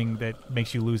something that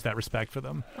makes you lose that respect for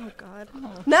them. Oh, God.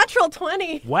 Oh. Natural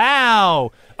 20.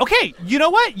 Wow. Okay, you know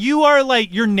what?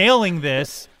 You're nailing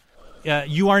this.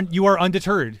 You are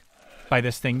undeterred by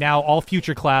this thing. Now, all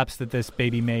future claps that this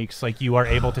baby makes, you are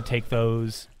able to take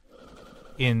those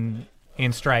in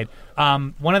stride.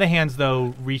 One of the hands,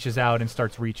 though, reaches out and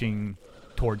starts reaching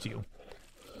towards you.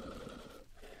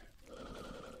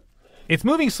 It's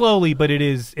moving slowly, but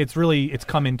it's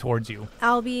coming towards you.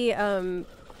 Albie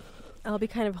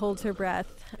kind of holds her breath.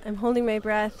 I'm holding my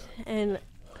breath, and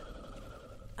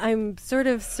I'm sort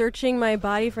of searching my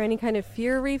body for any kind of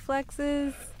fear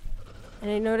reflexes. And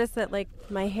I notice that,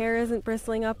 my hair isn't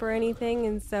bristling up or anything,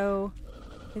 and so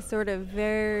I sort of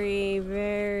very,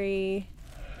 very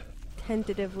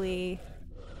tentatively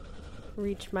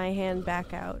reach my hand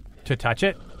back out. To touch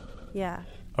it? Yeah.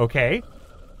 Okay.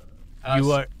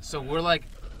 So we're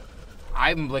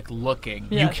I'm looking.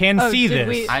 Yeah. You can see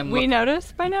this. We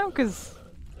noticed by now? Because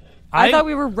I thought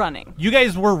we were running. You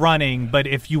guys were running, but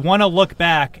if you want to look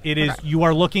back, you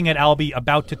are looking at Albie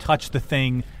about to touch the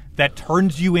thing that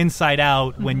turns you inside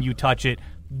out when you touch it,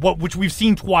 which we've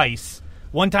seen twice.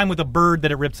 One time with a bird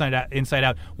that it ripped inside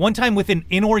out. One time with an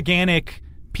inorganic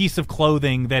piece of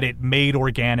clothing that it made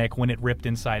organic when it ripped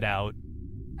inside out.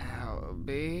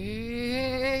 Albie.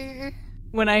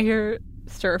 When I hear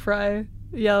Stir Fry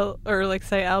yell or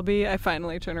say Albie, I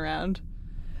finally turn around.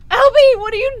 Albie,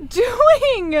 what are you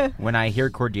doing? When I hear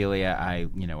Cordelia, I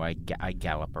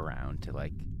gallop around to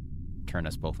turn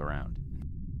us both around.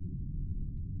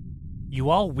 You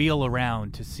all wheel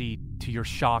around to see, to your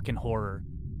shock and horror,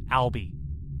 Albie,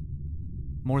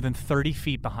 more than 30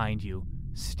 feet behind you,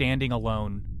 standing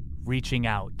alone, reaching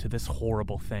out to this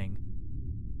horrible thing.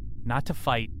 Not to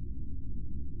fight.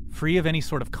 Free of any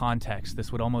sort of context,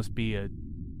 this would almost be a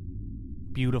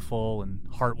beautiful and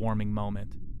heartwarming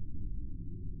moment.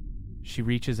 She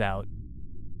reaches out.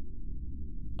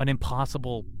 An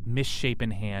impossible,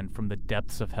 misshapen hand from the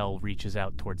depths of hell reaches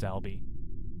out towards Albie.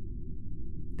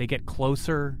 They get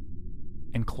closer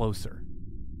and closer.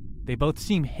 They both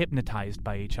seem hypnotized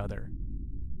by each other.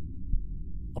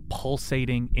 A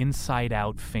pulsating,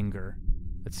 inside-out finger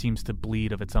that seems to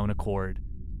bleed of its own accord.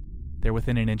 They're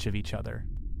within an inch of each other.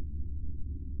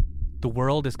 The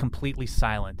world is completely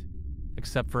silent,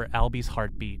 except for Albie's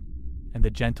heartbeat and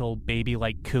the gentle,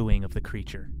 baby-like cooing of the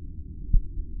creature.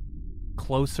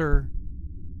 Closer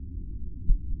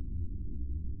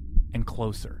and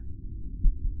closer.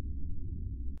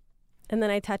 And then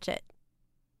I touch it.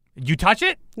 You touch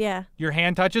it? Yeah. Your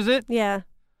hand touches it? Yeah.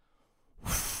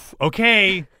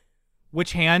 Okay.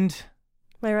 Which hand?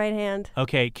 My right hand.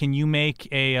 Okay, can you make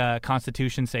a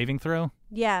Constitution saving throw?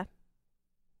 Yeah.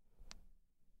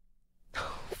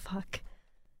 Oh, fuck.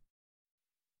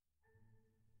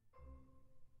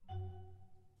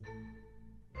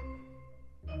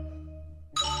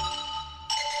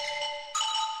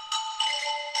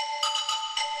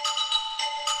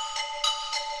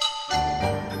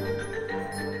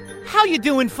 How you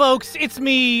doing, folks? It's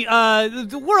me,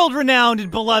 the world-renowned and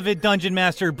beloved Dungeon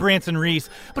Master Branson Reese,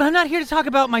 but I'm not here to talk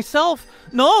about myself.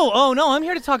 No, I'm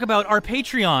here to talk about our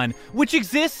Patreon, which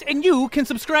exists and you can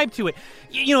subscribe to it.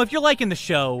 You know, if you're liking the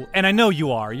show, and I know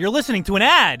you are, you're listening to an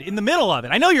ad in the middle of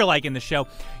it. I know you're liking the show.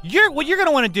 What you're going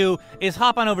to want to do is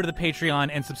hop on over to the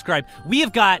Patreon and subscribe. We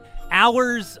have got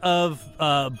hours of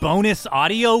bonus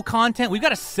audio content. We've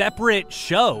got a separate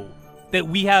show that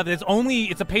we have it's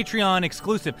a Patreon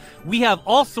exclusive. We have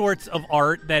all sorts of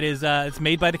art that is it's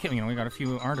made by the we got a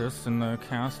few artists in the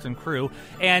cast and crew,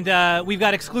 and we've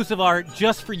got exclusive art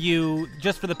just for you,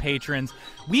 just for the patrons.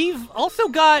 We've also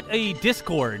got a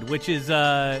Discord, which is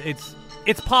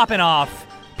it's popping off.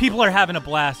 People are having a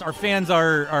blast. Our fans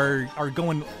are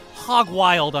going hog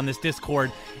wild on this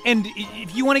Discord. And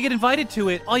if you want to get invited to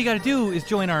it, all you got to do is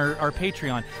join our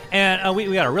Patreon. And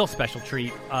we got a real special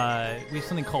treat. We have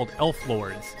something called Elf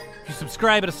Lords. If you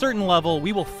subscribe at a certain level,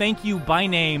 we will thank you by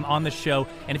name on the show.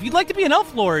 And if you'd like to be an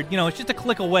Elf Lord, it's just a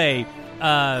click away.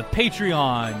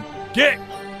 Patreon. Get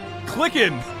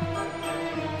clicking.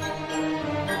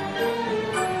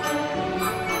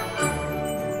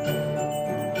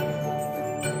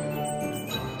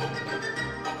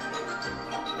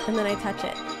 And then I touch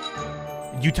it.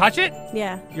 You touch it?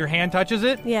 Yeah. Your hand touches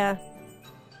it? Yeah.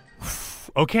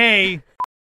 Okay.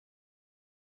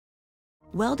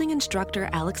 Welding instructor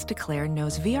Alex DeClaire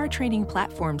knows VR training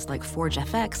platforms like Forge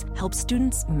FX help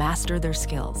students master their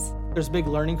skills. There's a big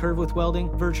learning curve with welding.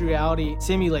 Virtual reality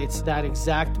simulates that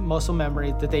exact muscle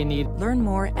memory that they need. Learn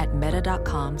more at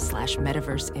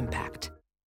meta.com/metaverseimpact.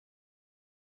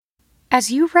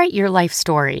 As you write your life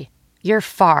story, you're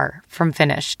far from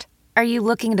finished. Are you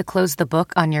looking to close the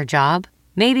book on your job?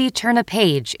 Maybe turn a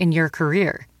page in your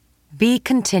career? Be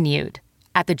continued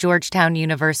at the Georgetown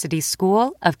University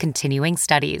School of Continuing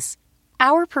Studies.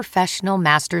 Our professional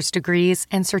master's degrees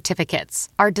and certificates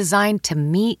are designed to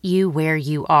meet you where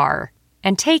you are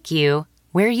and take you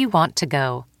where you want to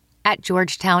go. At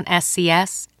Georgetown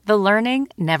SCS, the learning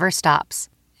never stops,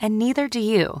 and neither do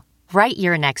you. Write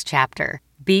your next chapter.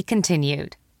 Be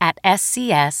continued at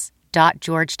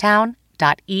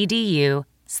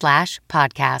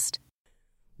scs.georgetown.edu/podcast.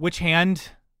 Which hand?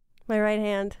 My right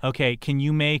hand. Okay, can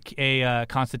you make a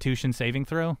Constitution saving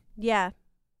throw? Yeah.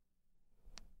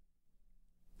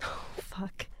 Oh,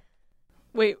 fuck.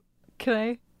 Wait, can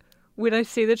I? When I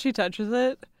see that she touches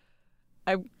it,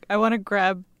 I want to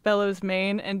grab Bellow's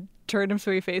mane and turn him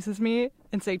so he faces me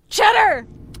and say, "Cheddar!"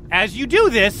 As you do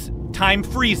this, time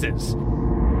freezes.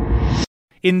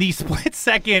 In the split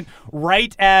second,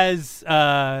 right as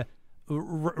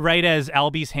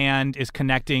Albie's hand is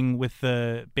connecting with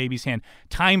the baby's hand,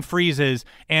 time freezes,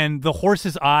 and the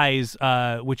horse's eyes,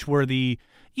 which were the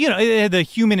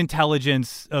human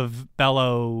intelligence of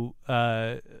Bello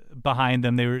behind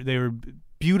them, they were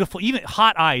beautiful, even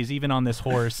hot eyes, even on this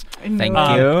horse. Thank you.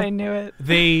 I knew it.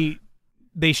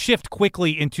 They shift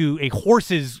quickly into a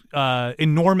horse's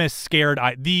enormous scared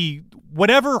eye.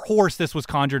 Whatever horse this was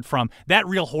conjured from, that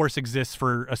real horse exists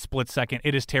for a split second.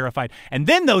 It is terrified. And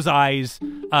then those eyes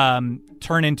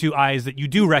turn into eyes that you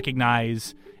do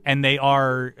recognize, and they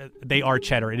are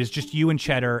Cheddar. It is just you and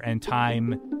Cheddar, and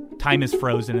time is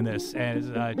frozen in this.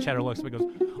 As Cheddar looks up and goes,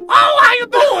 "Oh, how you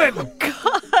doing?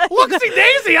 God. Look-see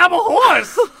daisy, I'm a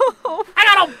horse. I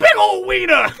got a big old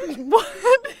wiener."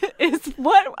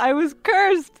 What? I was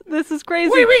cursed. This is crazy.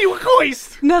 What do you mean you were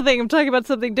cursed? Nothing. I'm talking about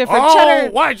something different. Oh,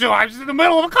 Cheddar. why, Joe? I was in the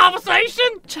middle of a conversation.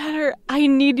 Cheddar, I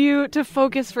need you to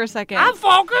focus for a second. I'm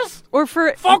focused. Or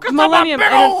for Focused Millennium.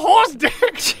 on my big old horse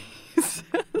dick.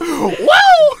 Woo!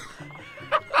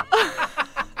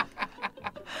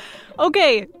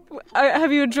 Okay.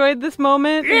 Have you enjoyed this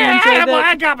moment? Yeah,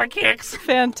 I got my kicks.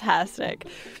 Fantastic.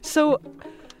 So,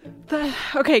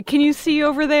 okay, can you see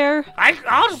over there?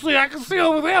 Honestly, I can see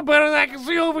over there better than I can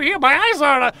see over here. My eyes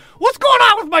aren't. What's going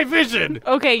on with my vision?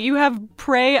 Okay, you have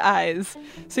prey eyes.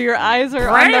 So your eyes are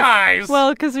prey on the... eyes?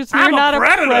 Well, because you're I'm not a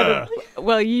predator.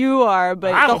 Well, you are,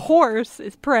 but the horse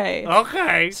is prey.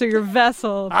 Okay. So your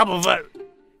vessel...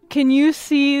 Can you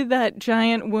see that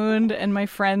giant wound and my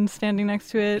friend standing next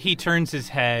to it? He turns his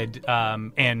head,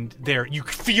 and there you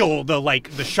feel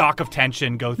the shock of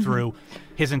tension go through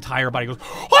his entire body. He goes,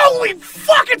 "Holy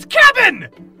fuck, it's Kebin!"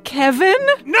 Kevin?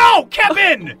 No,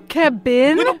 Kebin!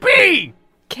 Kebin? With a B!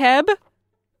 Keb?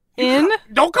 In?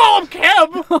 Don't call him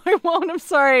Keb! I won't, I'm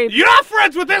sorry. You're not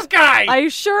friends with this guy! I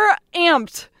sure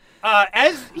amped.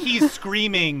 As he's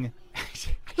screaming, I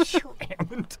sure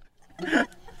amped.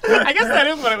 I guess that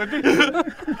is what it would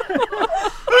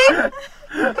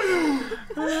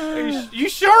be. You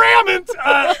sure haven't.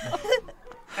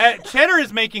 Cheddar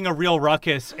is making a real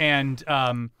ruckus, and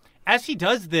as he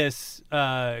does this,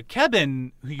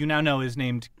 Kebin, who you now know is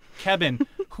named Kebin,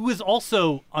 who is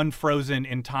also unfrozen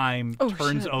in time,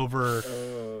 turns over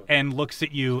and looks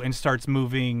at you and starts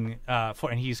moving,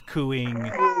 and he's cooing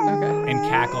and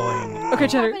cackling. Okay,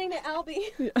 Cheddar. What's happening to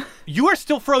Albie? You are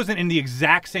still frozen in the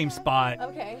exact same spot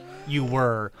you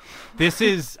were. This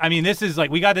is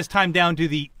like, we got this time down to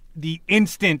the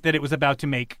instant that it was about to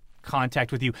make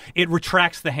contact with you. It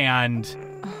retracts the hand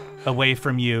away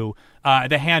from you.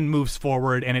 The hand moves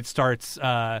forward and it starts...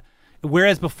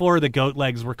 whereas before the goat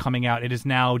legs were coming out, it is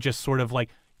now just sort of like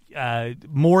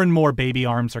more and more baby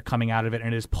arms are coming out of it,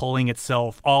 and it is pulling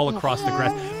itself all across the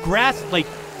grass.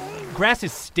 Grass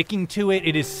is sticking to it.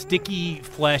 It is sticky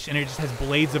flesh, and it just has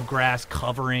blades of grass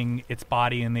covering its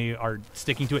body, and they are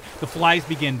sticking to it. The flies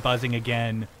begin buzzing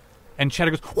again, and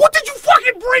Cheddar goes, "What did you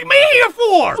fucking bring me here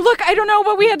for?" Look, I don't know,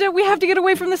 but we have to get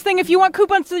away from this thing. If you want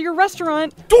coupons to your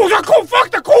restaurant. Dude,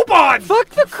 fuck the coupon! Fuck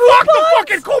the coupon! Fuck the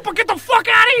fucking coupon! Get the fuck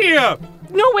out of here!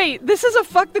 No, wait. This is a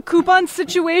fuck the coupon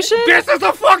situation? This is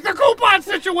a fuck the coupon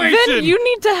situation! Then you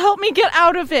need to help me get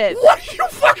out of it. What do you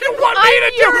fucking want me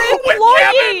to do with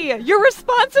employee. You're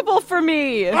responsible for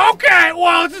me. Okay,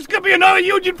 well, this is going to be another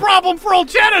union problem for old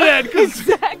Jenna then.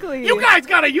 Exactly. You guys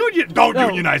got a union. Don't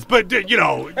unionize, but,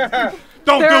 don't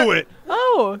do it.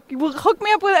 Oh, well, hook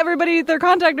me up with everybody, their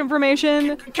contact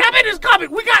information. Kevin is coming.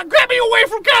 Get me away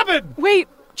from Kevin. Wait,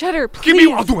 Cheddar, please.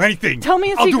 I'll do anything. Tell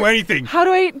me a I'll secret. do anything.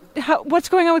 What's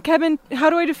going on with Kevin? How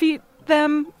do I defeat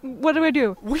them? What do I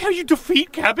do? Well, you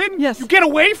defeat Kevin? Yes. You get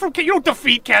away from Kevin. You don't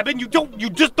defeat Kevin. You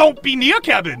just don't be near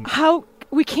Kevin. How?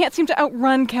 We can't seem to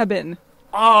outrun Kevin.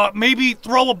 Maybe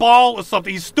throw a ball or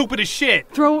something. He's stupid as shit.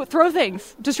 Throw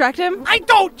things. Distract him? I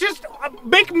don't. Just I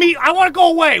want to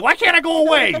go away. Why can't I go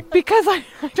away? Because I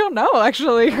don't know,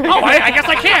 actually. I guess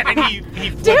I can't. And he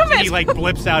Damn it! He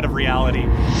blips out of reality.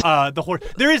 The horse.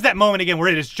 There is that moment again where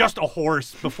it is just a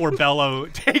horse before Bello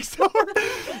takes over.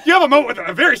 You have a moment with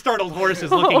a very startled horse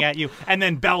is looking at you, and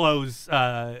then Bello's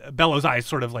eyes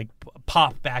sort of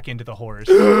pop back into the horse.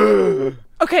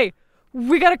 Okay.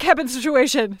 We got a Kevin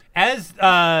situation. As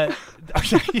nobody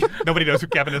knows who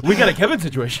Kevin is. We got a Kevin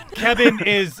situation. Kevin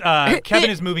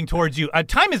is moving towards you.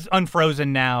 Time is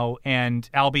unfrozen now, and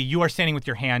Albie, you are standing with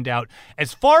your hand out.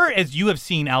 As far as you have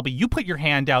seen, Albie, you put your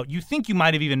hand out. You think you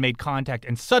might have even made contact,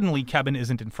 and suddenly Kevin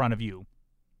isn't in front of you.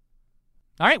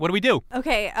 All right, what do we do?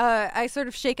 Okay, I sort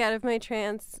of shake out of my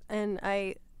trance, and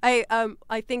I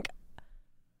think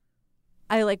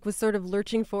I was sort of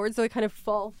lurching forward, so I kind of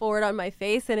fall forward on my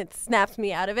face, and it snaps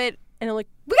me out of it, and I'm like,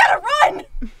 we gotta run!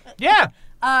 Yeah.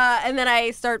 And then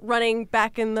I start running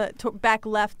back in the back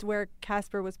left where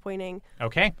Casper was pointing.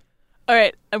 Okay. All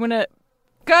right, I'm gonna...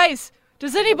 Guys,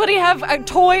 does anybody have a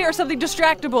toy or something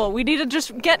distractible? We need to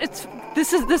just get...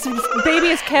 This baby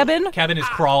is Kebin. Kevin is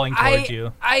crawling towards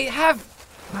you. I have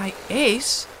my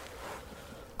ace.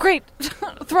 Great.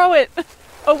 Throw it.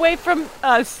 Away from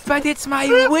us. But it's my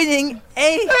winning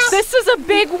ace. This is a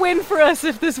big win for us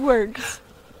if this works.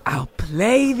 I'll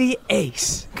play the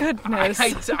ace. Goodness.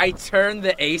 I turn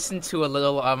the ace into a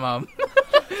little origami.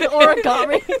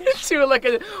 To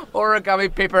an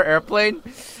origami paper airplane.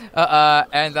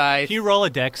 And I... Can you roll a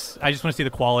dex? I just want to see the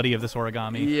quality of this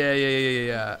origami.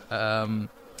 Yeah.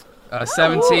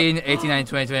 17, 18,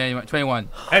 19, 20, 21.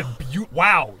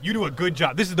 Wow, you do a good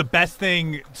job. This is the best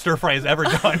thing Stir Fry has ever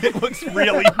done. It looks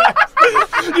really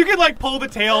nice. You can pull the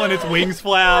tail and its wings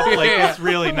flap. It's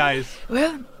really nice.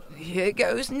 Well, here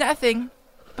goes nothing.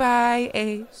 Bye,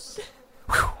 ace.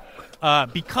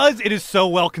 Because it is so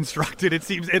well constructed, it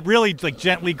seems it really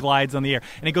gently glides on the air,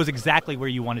 and it goes exactly where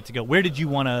you want it to go. Where did you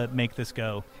want to make this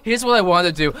go? Here's what I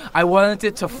wanted to do. I wanted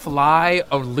it to fly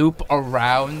a loop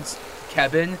around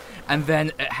Kebin, and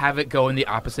then have it go in the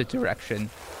opposite direction.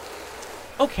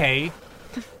 Okay.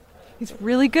 He's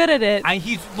really good at it.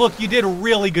 Look, you did a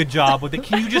really good job with it.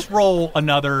 Can you just roll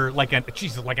another,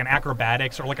 an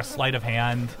acrobatics or a sleight of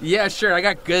hand? Yeah, sure. I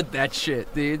got good at that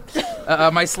shit, dude.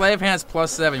 My sleight of hand's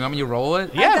 +7. You want me to roll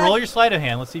it? Yeah, roll your sleight of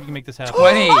hand. Let's see if you can make this happen.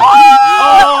 20.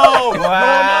 Oh,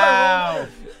 wow.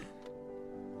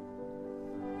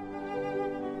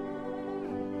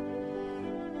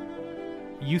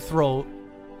 You throw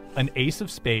an ace of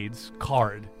spades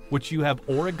card, which you have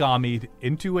origamied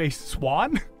into a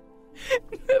swan?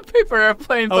 Paper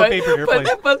airplane. Paper airplane.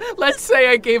 But let's say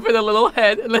I gave it a little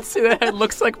head, and let's say the head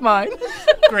looks like mine.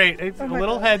 Great. It's a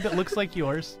little head that looks like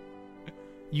yours.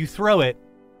 You throw it.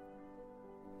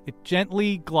 It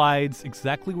gently glides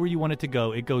exactly where you want it to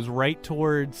go. It goes right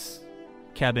towards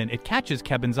Kebin. It catches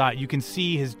Kebin's eye. You can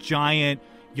see his giant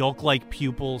yolk-like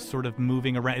pupils sort of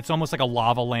moving around. It's almost like a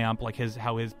lava lamp,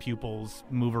 how his pupils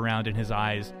move around in his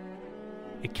eyes.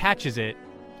 It catches it.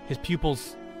 His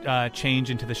pupils change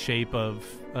into the shape of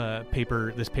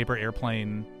this paper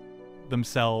airplane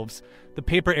themselves. The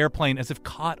paper airplane, as if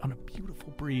caught on a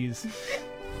beautiful breeze,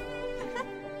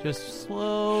 just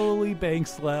slowly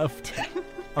banks left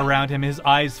around him. His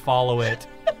eyes follow it.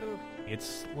 It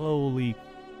slowly,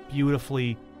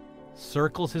 beautifully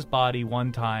circles his body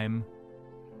one time,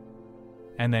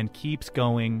 and then keeps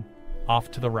going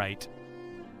off to the right.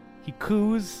 He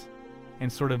coos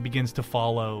and sort of begins to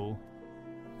follow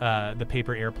the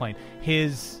paper airplane.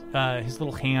 His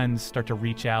little hands start to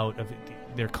reach out.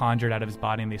 They're conjured out of his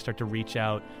body, and they start to reach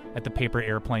out at the paper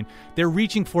airplane. They're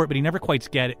reaching for it, but he never quite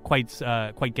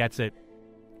gets it.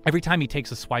 Every time he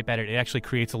takes a swipe at it, it actually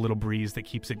creates a little breeze that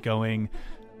keeps it going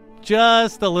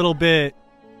just a little bit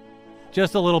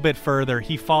further.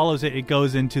 He follows it. It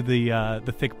goes into the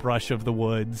thick brush of the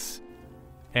woods,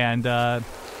 and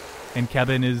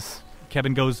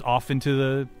Kebin goes off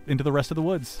into the rest of the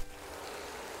woods.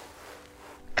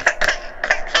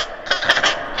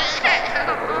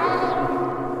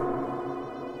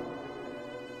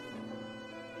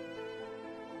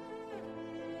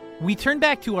 We turn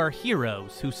back to our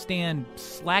heroes, who stand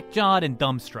slack-jawed and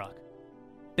dumbstruck.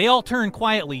 They all turn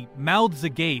quietly, mouths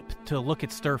agape, to look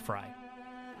at Stir Fry.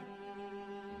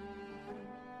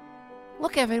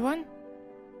 Look, everyone.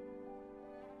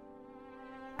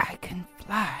 I can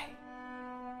fly.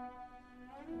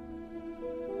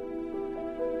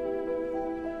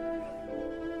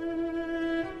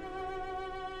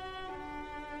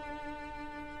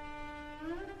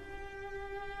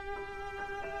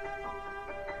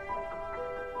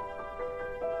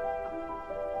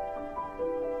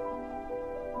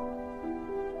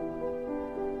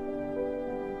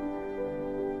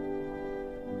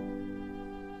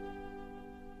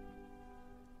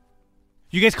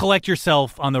 You guys collect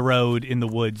yourself on the road in the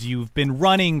woods. You've been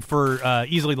running for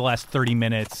easily the last 30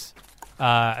 minutes.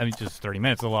 Just 30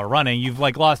 minutes is a lot of running. You've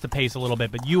lost the pace a little bit,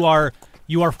 but you are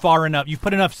far enough. You've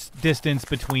put enough distance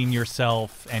between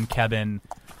yourself and Kebin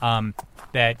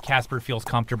that Casper feels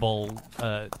comfortable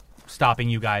stopping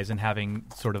you guys and having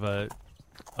sort of a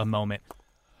moment.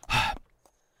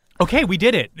 Okay, we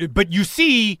did it. But you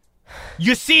see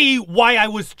why I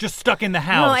was just stuck in the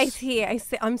house. No, I see.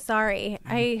 I'm sorry.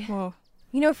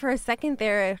 For a second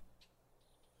there,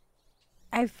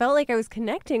 I felt like I was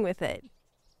connecting with it.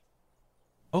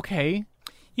 Okay.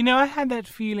 I had that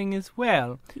feeling as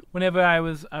well. Whenever I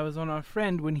was on our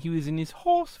friend when he was in his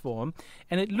horse form,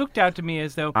 and it looked out to me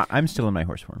as though I'm still in my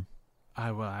horse form.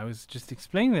 I was just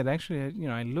explaining that actually.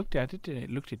 I looked at it, and it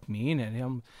looked at me, and it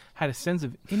had a sense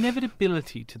of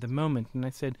inevitability to the moment. And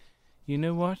I said, "You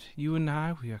know what? You and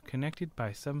I, we are connected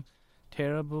by some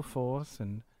terrible force,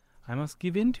 and I must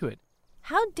give in to it."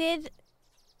 How did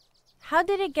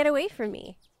it get away from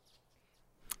me?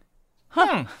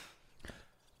 Huh.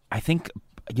 I think,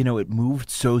 it moved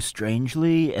so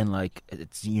strangely, and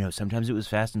it's, sometimes it was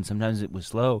fast and sometimes it was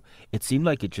slow. It seemed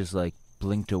like it just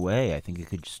blinked away. I think it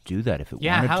could just do that if it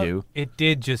wanted to.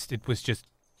 It was just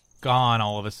gone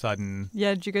all of a sudden.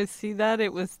 Yeah, did you guys see that?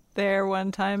 It was there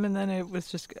one time and then it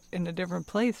was just in a different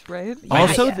place, right?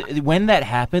 Also, when that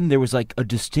happened, there was a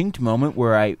distinct moment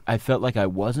where I felt like I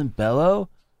wasn't Bello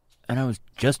and I was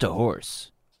just a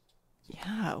horse.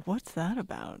 Yeah, what's that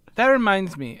about? That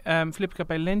reminds me, Flip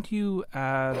Cup, I lent you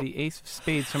the Ace of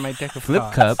Spades from my deck of Flip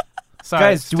cards. Cup? Sorry,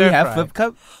 guys, do we have Flip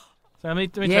Cup? So let me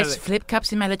Yes, try Flip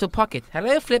Cup's in my little pocket.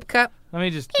 Hello, Flip Cup. Let me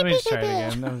just try it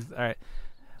again. That was, all right.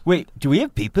 Wait, do we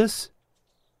have Peepus?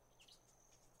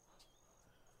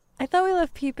 I thought we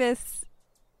left Peepus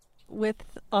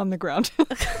on the ground.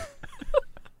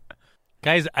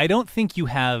 Guys, I don't think you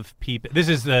have Peepus. This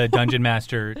is the Dungeon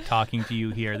Master talking to you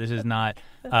here. This is not...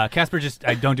 Casper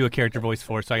I don't do a character voice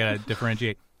for, so I gotta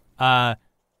differentiate. Yeah,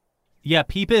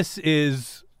 Peepus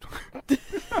is...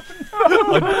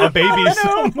 a baby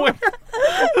somewhere.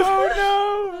 Oh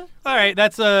no! All right,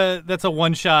 that's a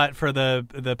one shot for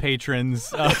the patrons.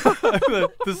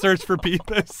 The search for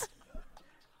Peepus.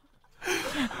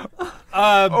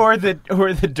 Or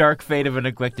the dark fate of a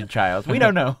neglected child. We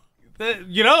don't know.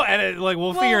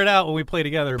 We'll figure it out when we play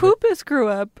together. Poopus grew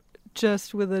up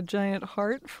just with a giant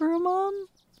heart for a mom,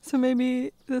 so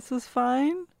maybe this is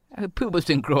fine. Poopus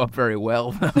didn't grow up very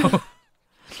well, though.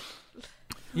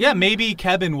 Yeah, maybe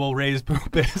Kebin will raise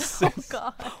Poopus. Oh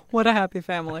God! What a happy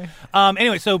family.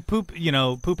 Anyway, so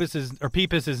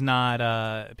Peepus is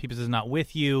not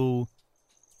with you.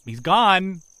 He's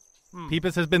gone.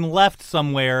 Peepus has been left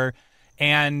somewhere,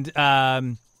 and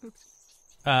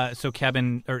so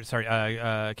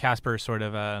Casper sort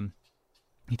of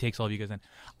he takes all of you guys in.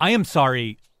 I am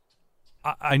sorry.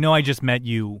 I know I just met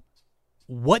you.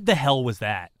 What the hell was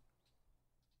that?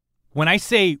 When I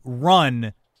say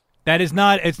run, it's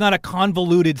not a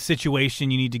convoluted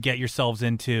situation you need to get yourselves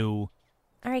into.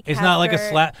 All right, it's not like a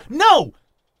slap. No!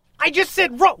 I just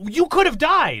said run. You could have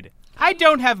died. I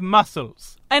don't have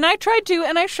muscles. And I tried to,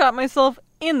 and I shot myself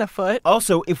in the foot.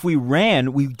 Also, if we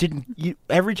ran, we didn't.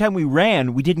 Every time we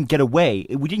ran, we didn't get away.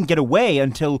 We didn't get away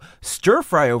until Stir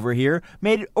Fry over here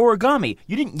made origami.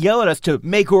 You didn't yell at us to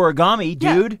make origami,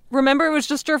 dude. Yeah. Remember, it was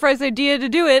just Stir Fry's idea to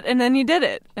do it, and then he did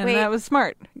it. And that was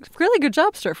smart. Really good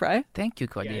job, Stir Fry. Thank you,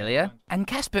 Cordelia. And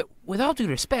Casper, with all due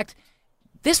respect,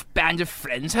 this band of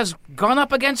friends has gone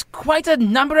up against quite a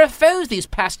number of foes these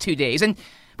past 2 days, and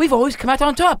we've always come out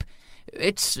on top.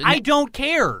 I don't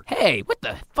care. Hey, what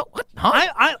the fuck? What?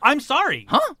 Huh? I'm sorry.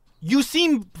 Huh? You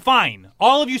seem fine.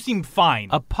 All of you seem fine.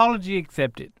 Apology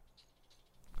accepted.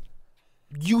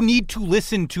 You need to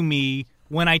listen to me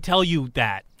when I tell you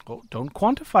that. Oh, don't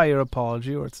quantify your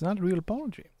apology, or it's not a real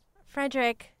apology.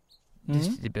 Frederick.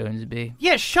 Just the bones be.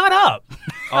 Yeah, shut up.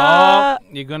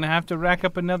 You're gonna have to rack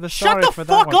up another shut sorry the for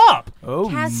fuck that one. up. Oh,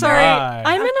 Casper. Sorry,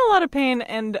 I'm in a lot of pain,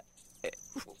 and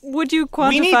Would you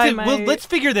quantify let's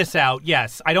figure this out.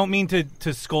 Yes, I don't mean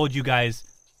to scold you guys.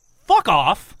 Fuck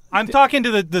off. I'm talking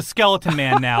to the skeleton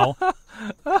man now.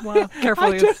 Wow,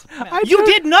 careful. You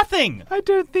did nothing. I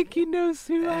don't think he knows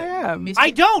who I am.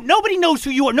 I don't. Nobody knows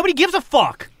who you are. Nobody gives a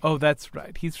fuck. Oh, that's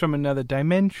right. He's from another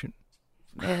dimension.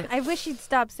 I wish you'd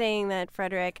stop saying that,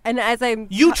 Frederick. And as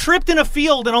You tripped in a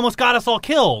field and almost got us all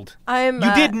killed.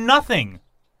 You did nothing.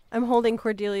 I'm holding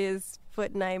Cordelia's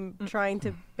foot and I'm trying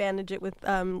to bandage it with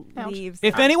leaves.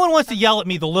 If anyone wants to yell at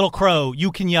me, the little crow,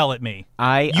 you can yell at me.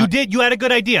 You had a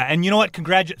good idea. And you know what?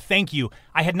 Thank you.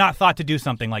 I had not thought to do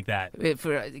something like that.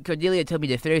 Cordelia told me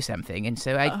to throw something, and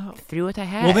so I threw what I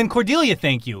had. Well, then Cordelia,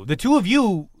 thank you. The two of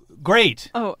you,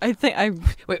 great. Oh, I think I...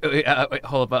 Wait,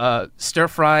 hold up. Stir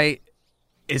Fry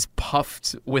is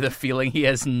puffed with a feeling he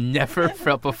has never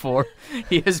felt before.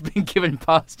 He has been given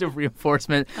positive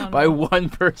reinforcement by one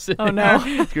person. Oh,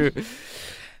 no.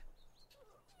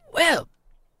 Well,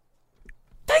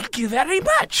 thank you very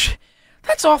much.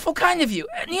 That's awful kind of you.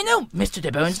 And you know, Mr.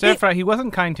 DeBones... Stir Fry, he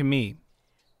wasn't kind to me.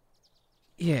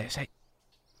 Yes,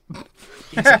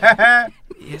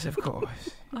 yes, of course.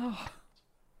 Oh.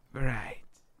 Right.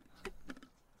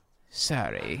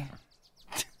 Sorry.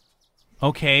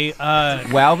 Okay,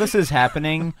 While this is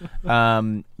happening,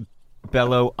 Bello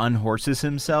unhorses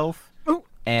himself. Oh,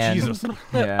 and, Jesus.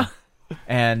 Yeah.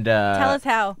 And Tell us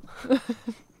how.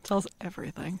 Tell us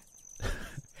everything.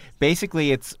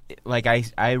 Basically, it's like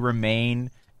I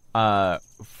remain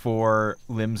 4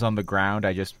 limbs on the ground.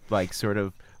 I just like sort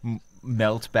of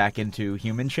melt back into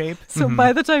human shape. So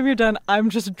by the time you're done,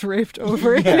 I'm just draped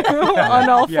over you on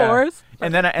all fours.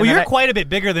 And then you're quite a bit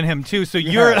bigger than him too. So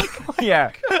you're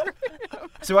yeah.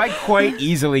 So I quite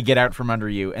easily get out from under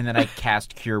you, and then I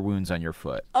cast Cure Wounds on your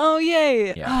foot. Oh,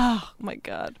 yay. Yeah. Oh, my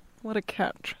God. What a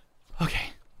catch.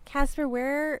 Okay. Casper,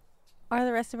 where are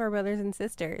the rest of our brothers and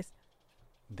sisters?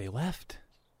 They left.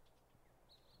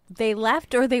 They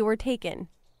left or they were taken?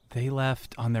 They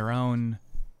left on their own.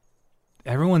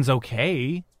 Everyone's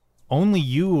okay. Only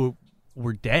you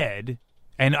were dead.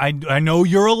 And I know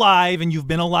you're alive, and you've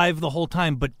been alive the whole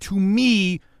time, but to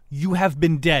me... You have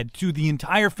been dead. To the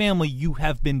entire family, you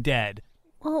have been dead.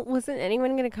 Well, wasn't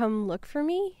anyone going to come look for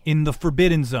me? In the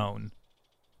Forbidden Zone.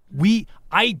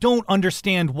 I don't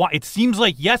understand why. It seems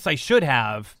like, yes, I should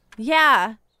have.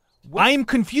 Yeah. I'm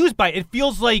confused by it. It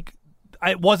feels like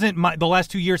it wasn't the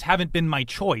last 2 years haven't been my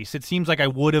choice. It seems like I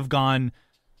would have gone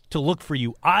to look for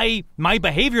you. My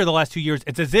behavior the last 2 years,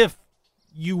 it's as if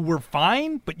you were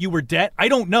fine, but you were dead. I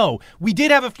don't know. We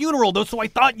did have a funeral, though, so I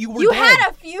thought you were dead. You had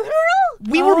a funeral?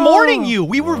 We were mourning you.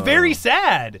 We were very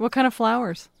sad. What kind of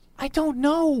flowers? I don't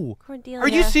know. Cordelia. Are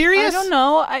you serious? I don't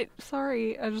know.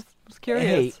 Sorry. I just was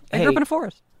curious. I grew up in a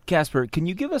forest. Casper, can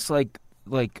you give us like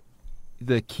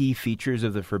the key features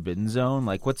of the Forbidden Zone?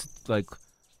 Like what's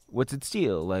its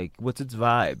deal? Like what's its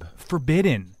vibe?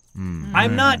 Forbidden.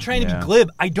 I'm not trying to be glib.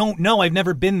 I don't know. I've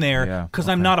never been there because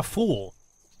I'm not a fool.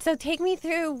 So take me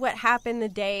through what happened the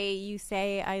day you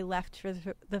say I left for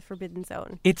the Forbidden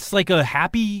Zone. It's like a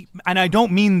happy, and I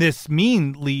don't mean this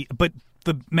meanly, but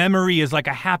the memory is like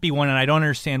a happy one, and I don't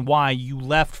understand why. You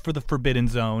left for the Forbidden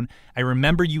Zone. I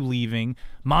remember you leaving.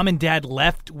 Mom and Dad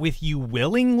left with you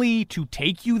willingly to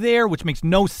take you there, which makes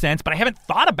no sense, but I haven't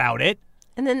thought about it.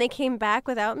 And then they came back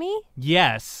without me?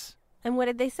 Yes. And what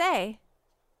did they say?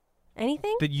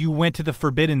 Anything? That you went to the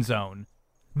Forbidden Zone.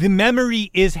 The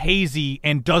memory is hazy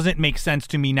and doesn't make sense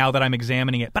to me now that I'm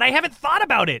examining it, but I haven't thought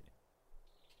about it.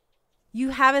 You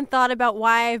haven't thought about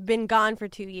why I've been gone for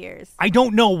 2 years. I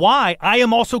don't know why. I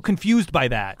am also confused by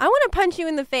that. I want to punch you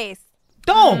in the face.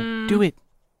 Don't do it.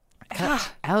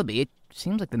 Albie, it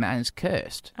seems like the man is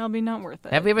cursed. Albie, not worth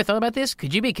it. Have we ever thought about this?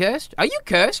 Could you be cursed? Are you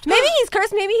cursed? Maybe he's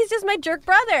cursed. Maybe he's just my jerk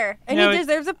brother, and he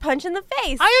deserves a punch in the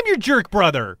face. I am your jerk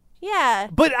brother. Yeah.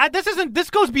 But this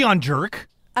goes beyond jerk.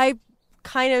 I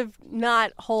kind of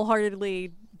not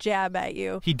wholeheartedly jab at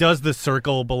you. He does the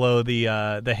circle below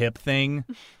the hip thing.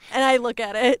 And I look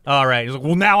at it. All right. He's like,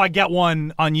 well, now I get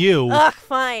one on you. Ugh,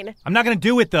 fine. I'm not going to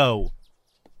do it, though.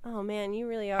 Oh, man, you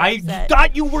really are I upset.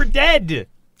 thought you were dead.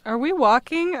 Are we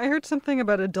walking? I heard something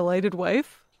about a delighted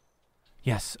wife.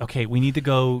 Yes. Okay, we need to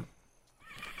go.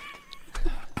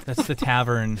 That's the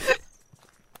tavern.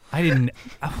 I didn't.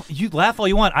 You laugh all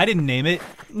you want. I didn't name it.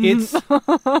 It's.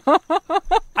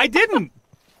 I didn't.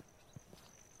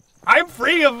 I'm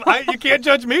free of. You can't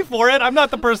judge me for it. I'm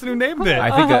not the person who named it.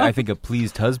 I think a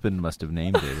pleased husband must have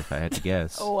named it, if I had to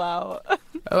guess. Oh, wow.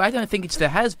 Oh, I don't think it's the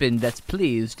husband that's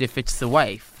pleased if it's the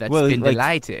wife that's been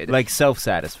delighted. Like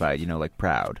self-satisfied, like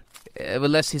proud.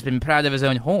 Unless he's been proud of his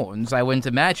own horns, I wouldn't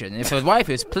imagine. If his wife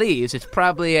is pleased, it's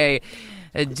probably a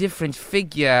a different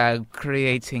figure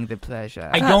creating the pleasure.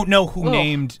 I don't know who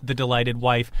named the delighted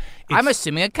wife. I'm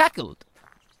assuming it cackled.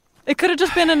 It could have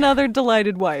just been another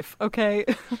delighted wife, okay?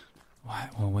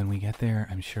 Well, when we get there,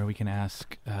 I'm sure we can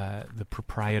ask the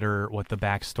proprietor what the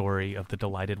backstory of the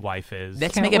delighted wife is.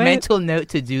 Let's make a mental note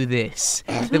to do this.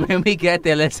 Then when we get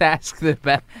there, let's ask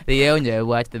the owner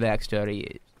what the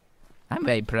backstory is. I'm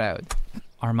very proud.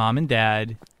 Our mom and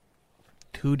dad,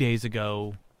 2 days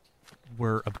ago,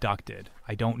 were abducted.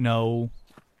 I don't know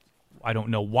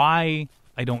why.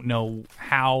 I don't know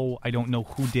how. I don't know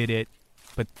who did it,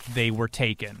 but they were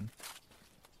taken.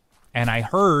 And I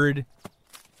heard,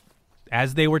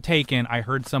 as they were taken, I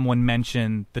heard someone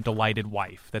mention the delighted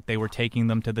wife, that they were taking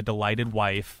them to the delighted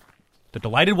wife. The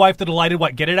delighted wife.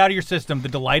 Get it out of your system. The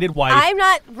delighted wife. I'm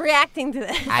not reacting to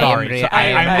this. Sorry.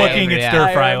 I'm looking at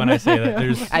Stir Fry when I say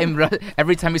that.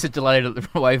 Every time he says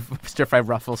delighted wife, Stir Fry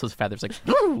ruffles his feathers like,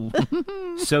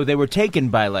 So they were taken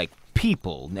by, like,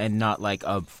 people and not, like,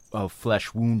 a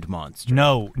flesh wound monster.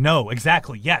 No,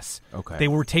 exactly, yes. Okay. They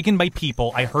were taken by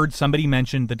people. I heard somebody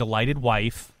mention the delighted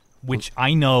wife, which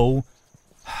I know.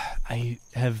 I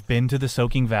have been to the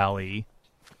Soaking Valley.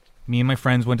 Me and my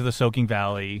friends went to the Soaking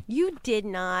Valley. You did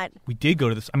not. We did go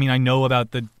to this. I mean, I know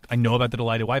about the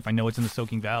delighted wife. I know it's in the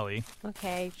Soaking Valley.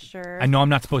 Okay, sure. I know I'm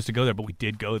not supposed to go there, but we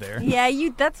did go there. Yeah,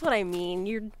 that's what I mean.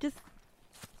 You're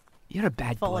you're a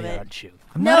bad boy, aren't you?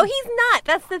 No, he's not.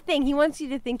 That's the thing. He wants you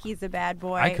to think he's a bad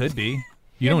boy. I could be.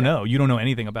 You don't know. You don't know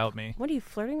anything about me. What, are you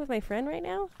flirting with my friend right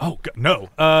now? Oh, no.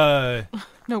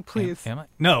 No, please. Am I?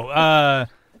 No,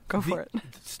 Go for it.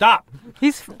 Stop.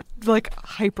 He's, like,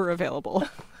 hyper available.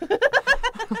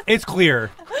 It's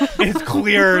clear. It's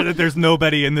clear that there's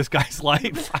nobody in this guy's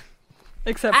life.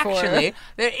 Except Actually,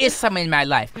 there is someone in my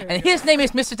life, and his name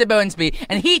is Mr. DeBonesby,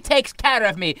 and he takes care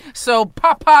of me. So,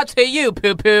 papa to you,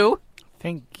 poo-poo.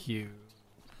 Thank you.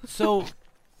 So,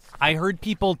 I heard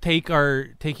people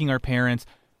taking our parents.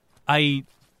 I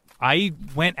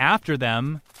went after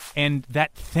them, and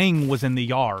that thing was in the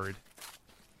yard.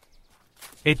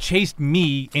 It chased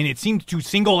me, and it seemed to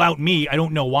single out me. I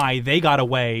don't know why. They got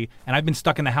away, and I've been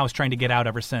stuck in the house trying to get out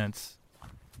ever since.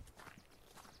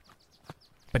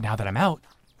 But now that I'm out,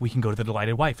 we can go to the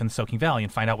delighted wife in the Soaking Valley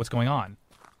and find out what's going on.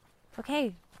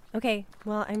 Okay.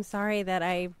 Well, I'm sorry that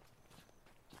I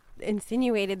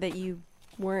insinuated that you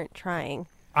weren't trying.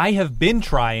 I have been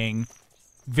trying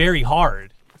very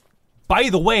hard. By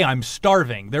the way, I'm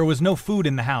starving. There was no food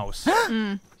in the house.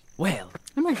 Well.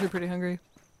 I'm actually pretty hungry.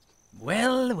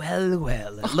 Well.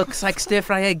 It looks like Stir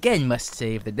Fry again must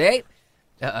save the day.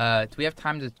 Do we have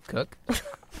time to cook?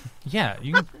 Yeah,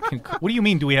 you can. What do you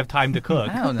mean? Do we have time to cook?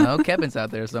 I don't know. Kebin's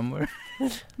out there somewhere.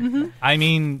 I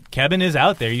mean, Kebin is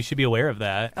out there. You should be aware of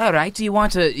that. All right. Do you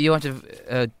want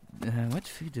to? What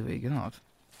food do we got?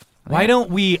 Why don't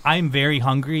we? I'm very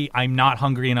hungry. I'm not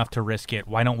hungry enough to risk it.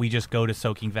 Why don't we just go to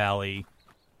Soaking Valley?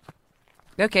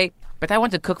 Okay, but I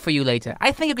want to cook for you later.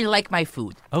 I think you're gonna like my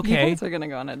food. Okay. You guys are gonna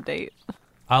go on a date.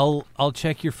 I'll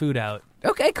check your food out.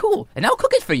 Okay, cool. And I'll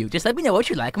cook it for you. Just let me know what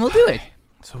you like, and we'll do it.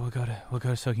 So we'll go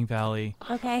to Soaking Valley.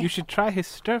 Okay. You should try his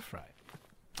stir fry.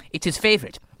 It's his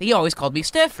favorite. He always called me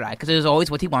Stir Fry because it was always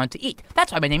what he wanted to eat.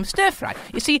 That's why my name's Stir Fry.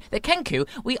 You see, the Kenku,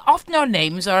 our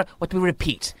names are what we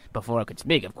repeat. Before I could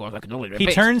speak, of course, I could only repeat.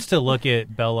 He turns to look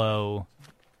at Bello.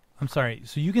 I'm sorry.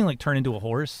 So you can turn into a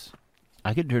horse?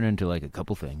 I could turn into a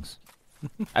couple things.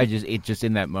 It just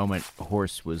in that moment, a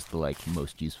horse was the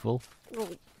most useful.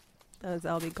 That was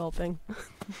Albie gulping.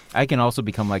 I can also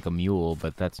become a mule,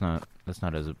 but that's not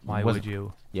as. Why would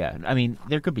you? Yeah, I mean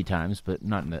there could be times, but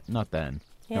not then.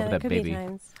 Yeah, there could be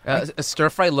times.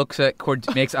 Stir Fry looks at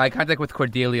makes eye contact with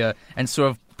Cordelia and sort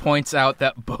of points out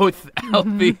that both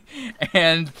Albie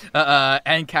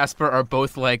and Casper are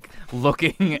both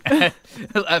looking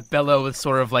at Bello with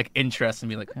sort of interest and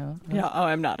be like, oh. Yeah. Oh,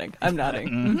 I'm nodding.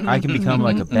 I can become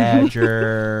a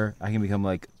badger. I can become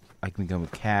a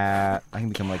cat. I can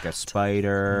become a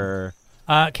spider.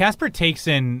 Casper takes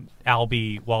in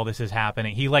Albie while this is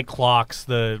happening. He clocks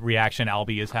the reaction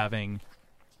Albie is having.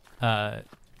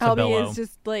 Albie Bello. is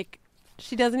just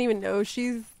she doesn't even know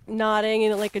she's nodding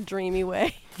in a dreamy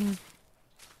way.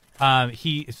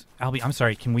 Albie, I'm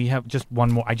sorry. Can we have just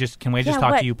one more? Can we just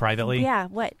talk to you privately? Yeah.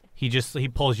 What? He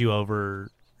pulls you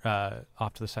over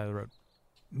off to the side of the road.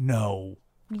 No.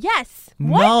 Yes.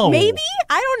 No. What? Maybe?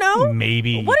 I don't know.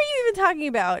 Maybe. What are you even talking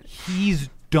about? He's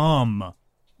dumb.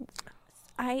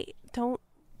 I don't.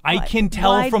 I can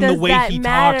tell from the way he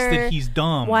talks that he's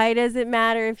dumb. Why does it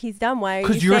matter if he's dumb? Why are you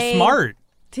Because you're saying smart.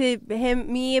 To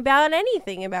me about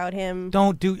anything about him?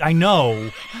 I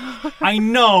know. I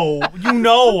know. You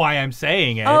know why I'm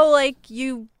saying it. Oh,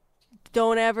 you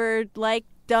don't ever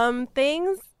dumb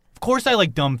things? Of course I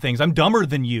like dumb things. I'm dumber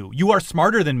than you. You are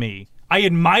smarter than me. I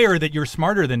admire that you're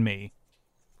smarter than me.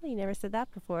 Well, you never said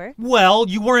that before. Well,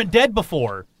 you weren't dead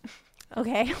before.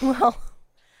 Okay, well,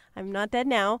 I'm not dead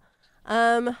now.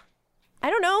 I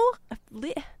don't know.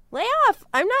 Lay off.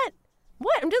 I'm not...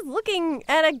 What? I'm just looking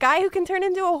at a guy who can turn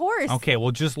into a horse. Okay,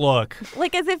 well, just look.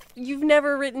 Like as if you've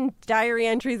never written diary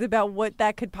entries about what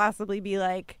that could possibly be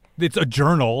like. It's a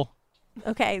journal.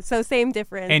 Okay, so same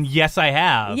difference. And yes, I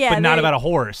have, but not about a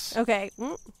horse. Okay,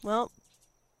 well,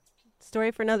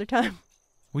 story for another time.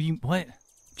 What?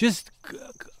 Just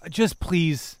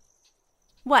please.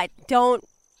 What? Don't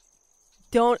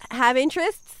have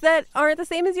interests that aren't the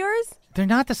same as yours? They're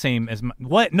not the same as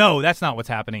what? No, that's not what's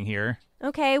happening here.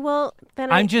 Okay, well, then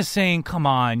I'm just saying, come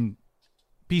on,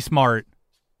 be smart.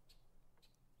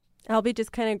 Albie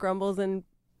just kind of grumbles and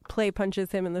play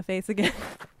punches him in the face again.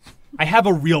 I have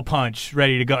a real punch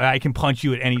ready to go. I can punch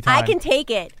you at any time. I can take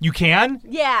it. You can?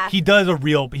 Yeah. He does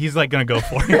he's like going to go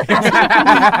for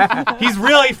it. He's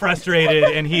really frustrated,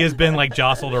 and he has been like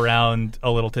jostled around a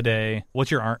little today.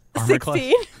 What's your armor class?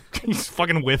 16. He just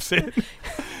fucking whiffs it.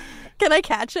 Can I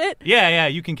catch it? Yeah,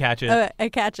 you can catch it. I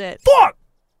catch it. Fuck!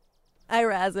 I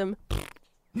razz him.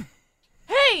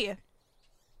 Hey!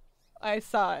 I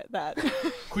saw that.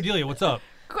 Cordelia, what's up?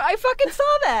 I fucking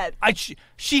saw that.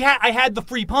 I had the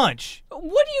free punch.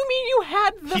 What do you mean you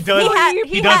had the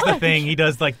He does the thing. He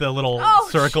does like the little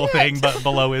circle thing but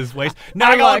below his waist.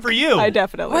 Now I got one for you. I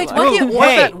definitely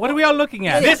Wait, What are we all looking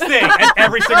at? This thing. And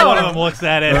every single one of them looks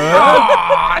at it.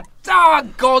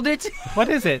 Doggone it. What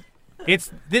is it?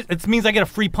 It means I get a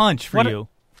free punch for you.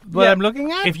 What I'm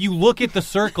looking at? If you look at the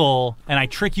circle and I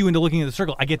trick you into looking at the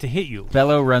circle, I get to hit you.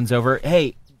 Bello runs over.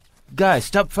 Hey, guys,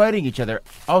 stop fighting each other.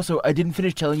 Also, I didn't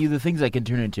finish telling you the things I can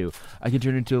turn into. I can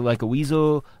turn into like a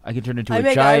weasel. I can turn into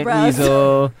a giant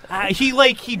weasel.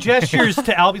 He gestures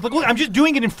to Albie. Look, I'm just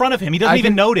doing it in front of him. He doesn't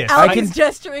even notice. Albie's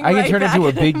gesturing I can right turn back into a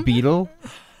at big him. beetle.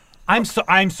 I'm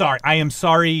sorry. I am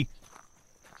sorry.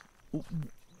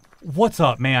 What's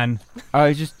up, man?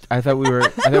 I thought we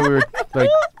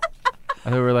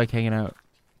were like hanging out.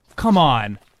 Come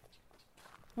on.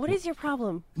 What is your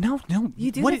problem? No.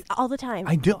 You do this all the time.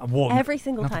 I do. Well, every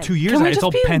single time. 2 years. It's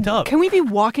all pent up. Can we be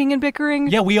walking and bickering?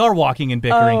 Yeah, we are walking and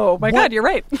bickering. Oh my God, you're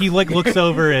right. He like looks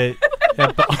over at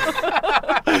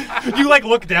you like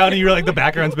look down and you're like the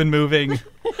background's been moving.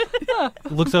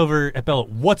 Looks over at Bella.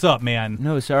 What's up, man?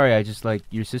 No, sorry. I just like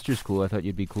your sister's cool. I thought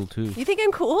you'd be cool too. You think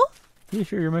I'm cool? Yeah,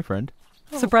 sure. You're my friend.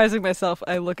 Surprising myself,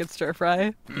 I look at Stir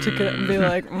Fry to be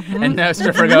like, And now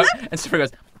Stir Fry goes,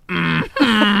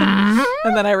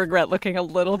 and then I regret looking a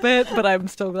little bit, but I'm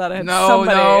still glad I had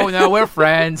somebody. No, we're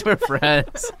friends. We're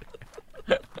friends.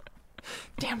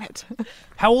 Damn it.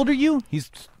 How old are you?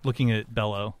 He's looking at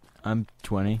Bello. I'm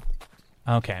 20.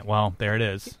 Okay, well, there it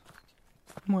is.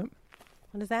 What?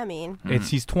 What does that mean?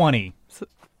 He's 20.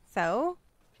 So?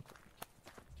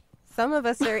 Some of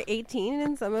us are 18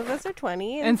 and some of us are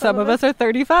 20. And some of us are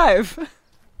 35.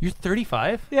 You're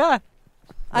 35? Yeah.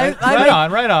 Right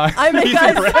on. I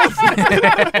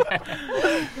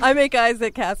make eyes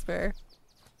at Casper.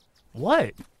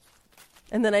 What?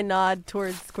 And then I nod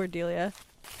towards Cordelia.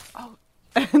 Oh.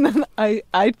 And then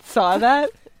I saw that,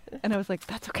 and I was like,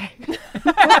 that's okay.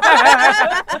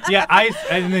 Yeah,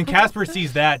 and then Casper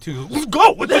sees that too. Let's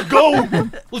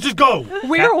just go.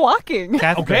 We're walking.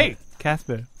 Casper. Okay.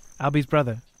 Casper, Albie's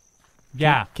brother.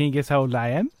 Yeah. Can you guess how old I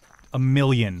am? 1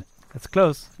 million. That's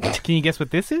close. Can you guess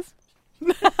what this is?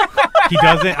 He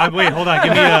doesn't. Wait, hold on.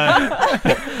 Give me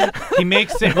a. He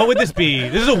makes it. What would this be?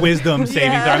 This is a wisdom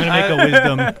saving throw. I'm going to make a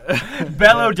wisdom.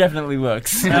 Bello definitely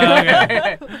looks.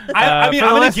 Okay. I'm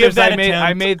going to give that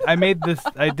I made this.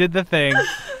 I did the thing.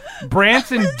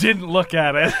 Branson didn't look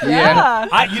at it.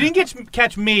 Yeah. You didn't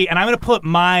catch me, and I'm going to put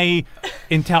my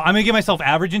I'm going to give myself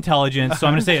average intelligence, so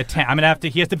I'm going to say a 10. I'm going to have to.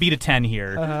 He has to beat a 10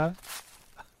 here. Uh-huh.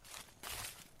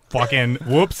 Fucking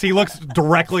whoops! He looks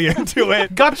directly into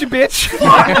it. Gotcha, bitch.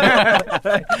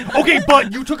 Okay,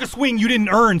 but you took a swing you didn't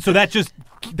earn, so that's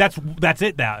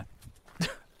it. Now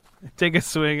Take a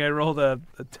swing. I rolled a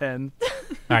 10. All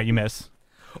right, you miss.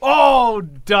 Oh,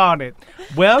 darn it.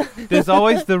 Well, there's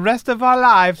always the rest of our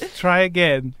lives. Try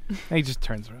again. And he just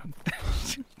turns around.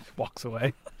 Walks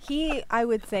away. He, I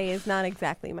would say, is not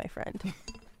exactly my friend.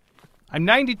 I'm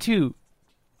 92.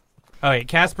 All right,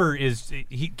 Casper is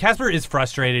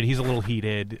frustrated. He's a little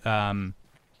heated, and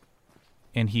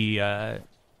he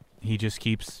just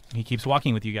keeps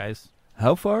walking with you guys.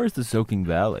 How far is the Soaking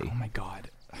Valley? Oh my God!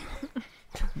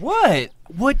 What?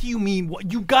 What do you mean?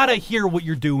 You gotta hear what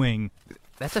you're doing.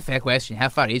 That's a fair question. How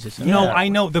far is it? No, I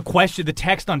know the question. The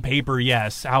text on paper,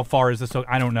 yes. How far is this?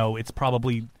 I don't know. It's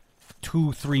probably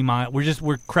 2-3 miles.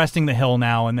 We're cresting the hill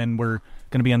now, and then we're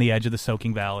going to be on the edge of the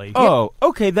Soaking Valley. Oh,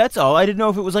 okay, that's all. I didn't know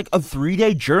if it was like a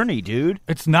 3-day journey, dude.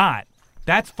 It's not.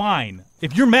 That's fine.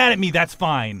 If you're mad at me, that's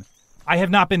fine. I have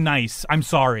not been nice. I'm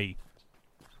sorry.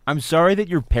 I'm sorry that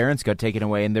your parents got taken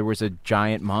away and there was a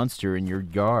giant monster in your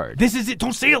yard. This is it.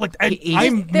 Don't say it like that. They're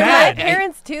I'm mad. my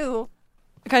parents, too.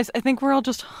 Guys, I think we're all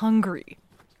just hungry.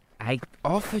 I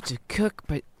offered to cook,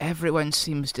 but everyone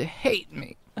seems to hate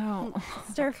me. Oh.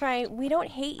 Stir Fry, we don't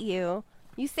hate you.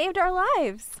 You saved our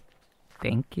lives.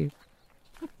 Thank you.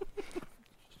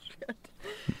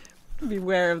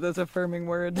 Beware of those affirming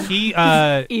words. He,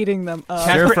 eating them up.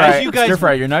 Stir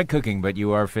Fry, you're not cooking, but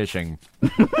you are fishing.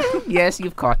 Yes,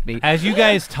 you've caught me. As you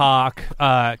guys talk,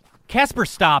 Casper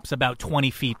stops about 20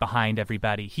 feet behind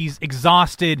everybody. He's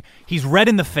exhausted. He's red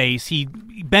in the face. He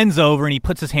bends over and he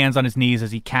puts his hands on his knees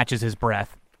as he catches his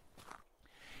breath.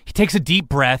 He takes a deep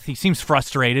breath. He seems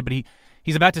frustrated, but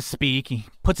he's about to speak. He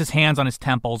puts his hands on his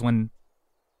temples when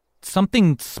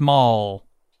something small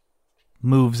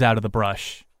moves out of the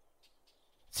brush.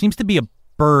 It seems to be a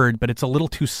bird, but it's a little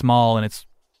too small and its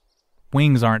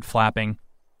wings aren't flapping.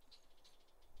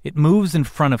 It moves in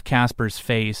front of Casper's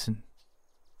face and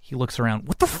he looks around.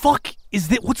 What the fuck is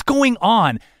that? What's going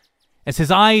on? As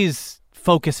his eyes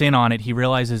focus in on it, he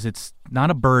realizes it's not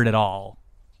a bird at all.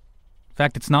 In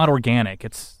fact, it's not organic.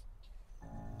 It's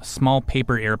a small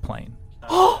paper airplane.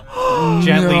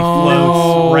 Gently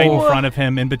floats right in front of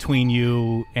him, in between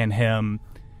you and him,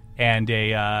 and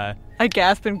I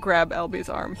gasp and grab Albie's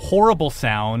arm. Horrible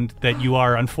sound that you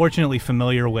are unfortunately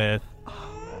familiar with.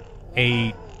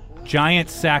 A giant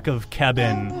sack of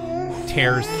Kebin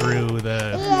tears through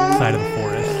the side of the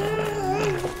forest.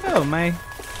 Oh, my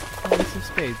Ace of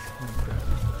Spades.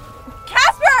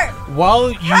 Casper!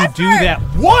 While you do that,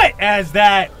 what? As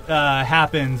that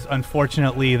happens,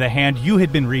 unfortunately, the hand you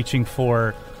had been reaching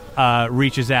for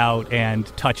reaches out and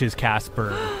touches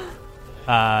Casper.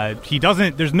 He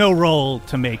doesn't, there's no roll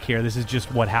to make here. This is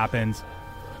just what happens.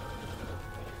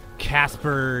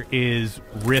 Casper is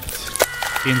ripped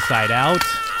inside out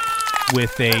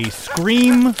with a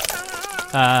scream.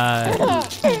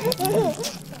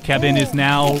 Kebin is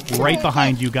now right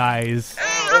behind you guys.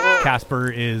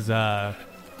 Casper is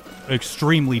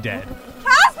extremely dead.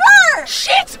 Casper!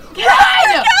 Shit!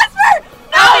 Run! Casper!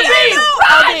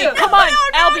 Albie, come on!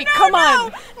 Albie, come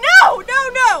on!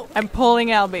 No! I'm pulling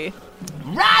Albie.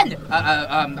 Run!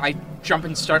 I jump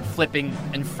and start flipping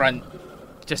in front,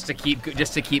 just to keep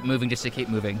moving.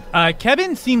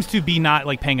 Kebin seems to be not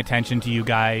like paying attention to you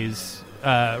guys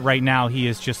right now. He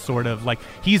is just sort of like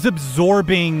he's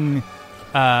absorbing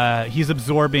Casper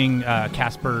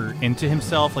into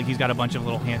himself. Like he's got a bunch of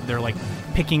little hands. They're like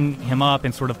picking him up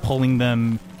and sort of pulling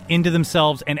them into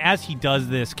themselves. And as he does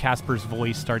this, Casper's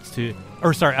voice does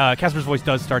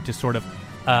start to sort of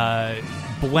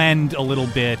blend a little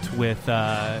bit with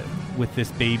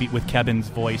this baby, with Kebin's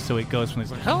voice. So it goes from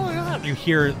this like, oh, you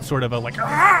hear sort of a like,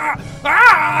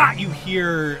 you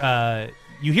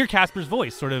hear Casper's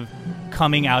voice sort of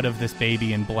coming out of this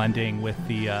baby and blending with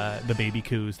the baby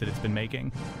coos that it's been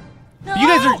making. No!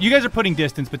 You guys are putting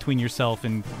distance between yourself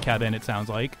and Kebin, it sounds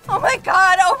like. Oh my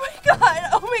god,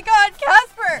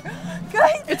 Casper!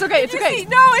 Guys, It's okay.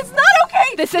 No, it's not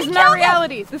okay! This isn't our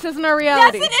reality. Yes,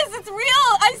 it is. It's real!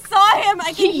 I saw him!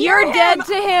 I can hear You're him! dead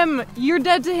to him! You're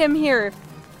dead to him here.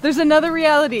 There's another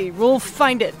reality. We'll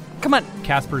find it. Come on.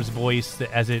 Casper's voice,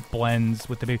 as it blends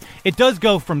with the baby, it does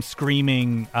go from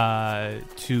screaming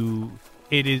to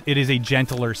it is a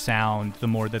gentler sound the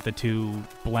more that the two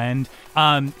blend.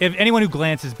 If anyone who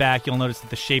glances back, you'll notice that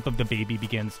the shape of the baby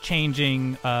begins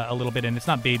changing a little bit, and it's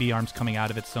not baby arms coming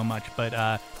out of it so much,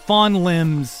 but fawn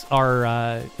limbs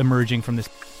are emerging from this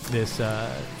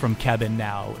from Kebin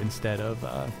now instead of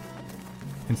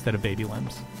baby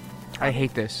limbs. I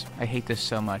hate this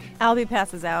so much. Albie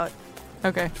passes out.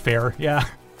 Okay. Fair, yeah.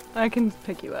 I can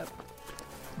pick you up.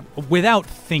 Without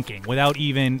thinking, without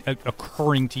even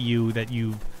occurring to you that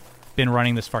you've been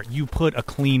running this far, you put a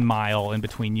clean mile in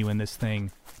between you and this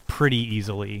thing pretty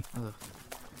easily. Ugh.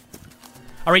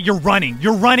 All right, you're running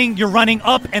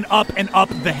up and up and up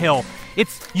the hill.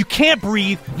 You can't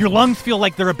breathe. Your lungs feel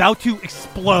like they're about to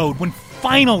explode when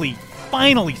finally,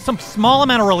 some small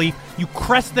amount of relief, you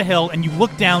crest the hill and you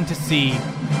look down to see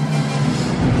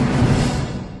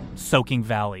Soaking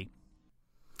Valley.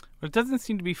 But it doesn't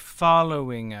seem to be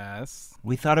following us.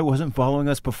 We thought it wasn't following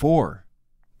us before.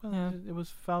 Well, yeah. It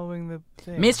was following the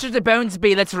thing. Mr.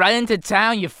 DeBonesby, let's run into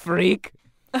town, you freak.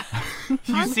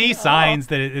 You see signs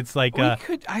that it's like...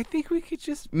 I think we could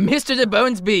just... Mr.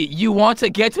 DeBonesby, you want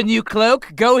to get a new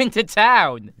cloak? Go into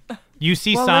town. You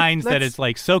see signs that it's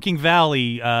like Soaking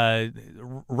Valley,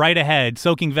 right ahead,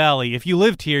 Soaking Valley. If you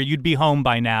lived here, you'd be home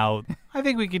by now. I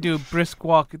think we could do a brisk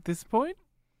walk at this point.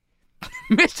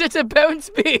 Mr.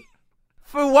 Bonesby,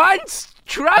 for once,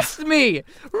 trust me.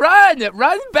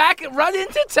 Run back, run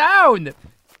into town.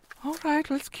 All right,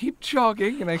 let's keep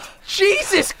jogging. And I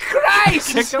Jesus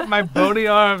Christ! pick up my bony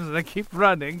arms and I keep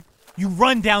running. You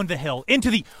run down the hill into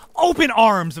the open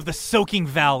arms of the Soaking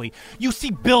Valley. You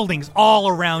see buildings all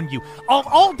around you,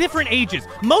 all different ages.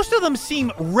 Most of them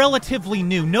seem relatively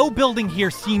new. No building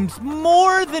here seems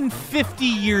more than 50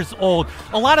 years old.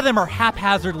 A lot of them are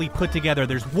haphazardly put together.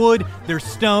 There's wood, there's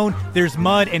stone, there's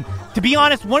mud, and to be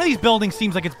honest, one of these buildings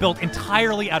seems like it's built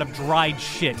entirely out of dried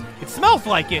shit. It smells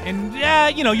like it, and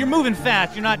you're moving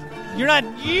fast. You're not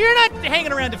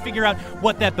hanging around to figure out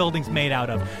what that building's made out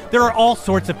of. There are all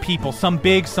sorts of people, some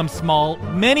big, some small,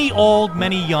 many old,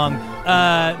 many young,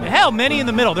 many in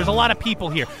the middle. There's a lot of people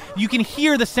here. You can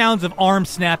hear the sounds of arm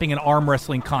snapping and arm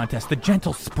wrestling contests, the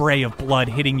gentle spray of blood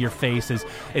hitting your face as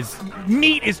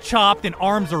meat is chopped and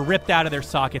arms are ripped out of their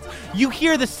sockets. You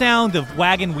hear the sound of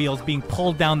wagon wheels being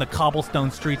pulled down the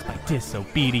cobblestone streets by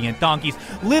disobedient donkeys.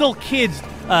 Little kids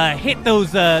hit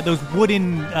those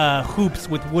wooden hoops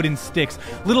with wooden sticks.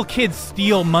 Little kids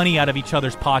steal money out of each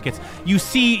other's pockets. You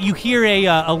hear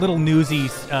a little newsie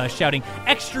shouting,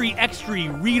 "Extra, extra,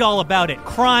 read all about it.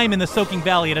 Crime in the Soaking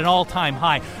Valley at an all-time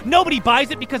high." Nobody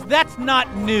buys it because that's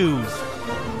not news.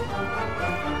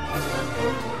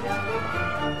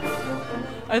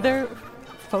 Are there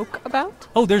folk about?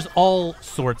 Oh, there's all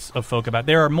sorts of folk about.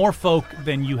 There are more folk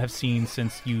than you have seen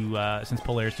since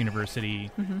Polaris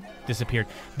University disappeared.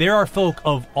 There are folk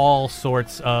of all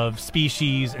sorts of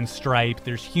species and stripe.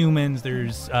 There's humans.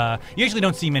 There's you actually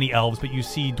don't see many elves, but you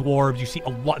see dwarves. You see a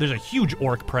lot. There's a huge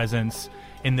orc presence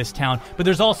in this town, but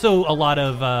there's also a lot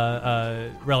of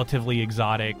relatively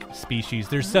exotic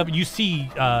species. You see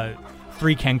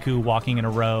 3 Kenku walking in a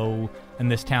row in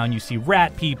this town. You see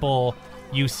rat people.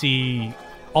 You see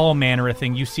all manner of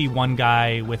things. You see one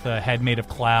guy with a head made of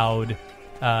cloud.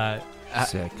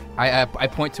 Sick. I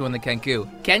point to in the Kenku.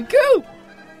 Kenku!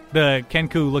 The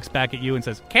Kenku looks back at you and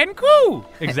says, "Kenku!"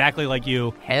 Exactly like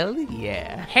you. Hell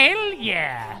yeah. Hell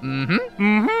yeah.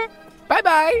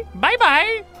 Bye-bye.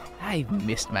 Bye-bye. I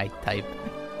missed my type.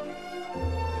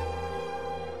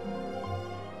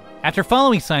 After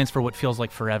following signs for what feels like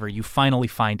forever, you finally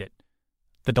find it.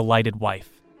 The Delighted Wife.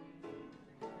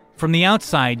 From the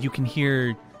outside, you can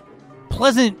hear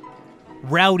pleasant,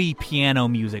 rowdy piano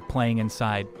music playing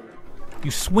inside.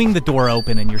 You swing the door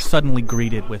open and you're suddenly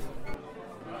greeted with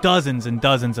dozens and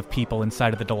dozens of people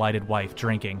inside of the Delighted Wife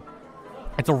drinking.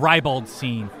 It's a ribald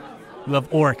scene. You have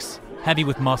orcs, heavy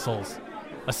with muscles,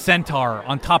 a centaur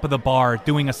on top of the bar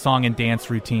doing a song and dance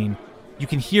routine. You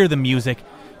can hear the music.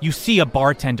 You see a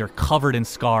bartender covered in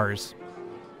scars.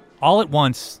 All at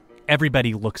once,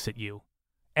 everybody looks at you.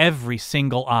 Every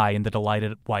single eye in the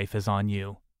Delighted Wife is on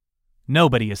you.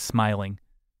 Nobody is smiling.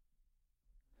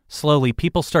 Slowly,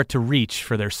 people start to reach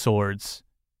for their swords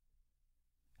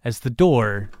as the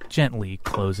door gently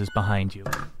closes behind you.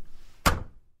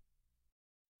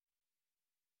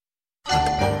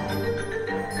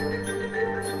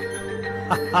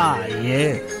 Ah,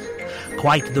 yes.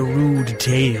 Quite the rude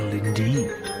tale indeed.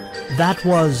 That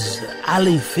was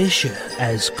Ali Fisher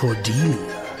as Cordelia,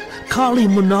 Carly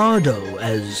Monardo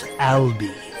as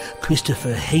Albie,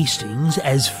 Christopher Hastings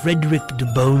as Frederick de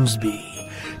Bonesby,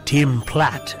 Tim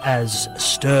Platt as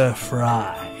Stir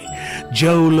Fry,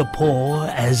 Joe Lepore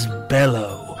as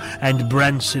Bello, and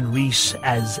Branson Reese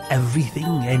as everything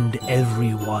and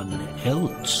everyone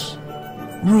else.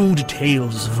 Rude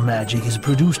Tales of Magic is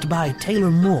produced by Taylor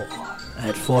Moore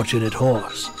at Fortunate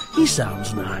Horse. He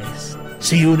sounds nice.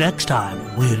 See you next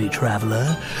time, weary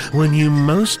traveler, when you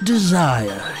most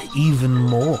desire even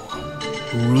more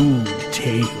Rude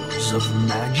Tales of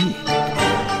Magic.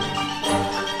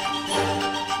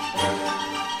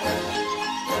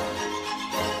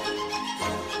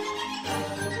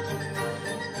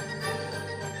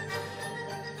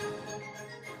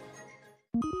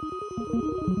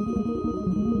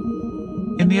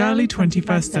 In the early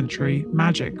 21st century,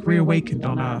 magic reawakened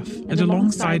on Earth, and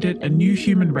alongside it a new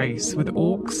human race with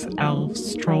orcs,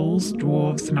 elves, trolls,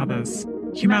 dwarves, and others.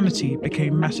 Humanity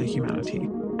became meta-humanity.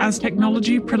 As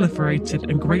technology proliferated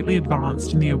and greatly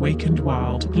advanced in the awakened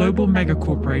world, global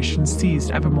megacorporations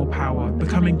seized ever more power,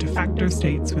 becoming de facto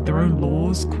states with their own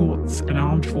laws, courts, and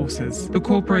armed forces. The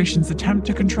corporations attempt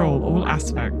to control all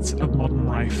aspects of modern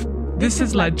life. This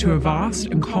has led to a vast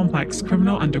and complex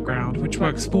criminal underground which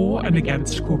works for and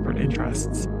against corporate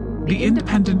interests. The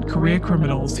independent career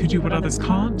criminals who do what others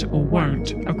can't or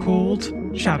won't are called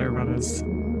Shadowrunners.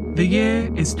 The year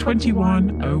is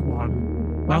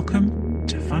 2101. Welcome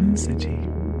to Fun City.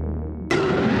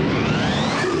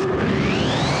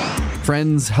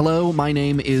 Friends, hello, my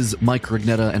name is Mike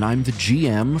Rignetta, and I'm the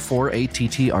GM for a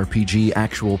TTRPG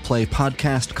actual play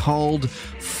podcast called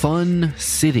Fun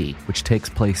City, which takes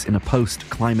place in a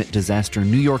post-climate disaster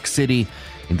New York City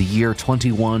in the year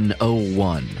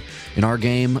 2101. In our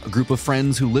game, a group of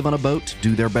friends who live on a boat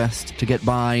do their best to get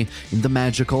by in the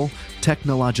magical,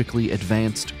 technologically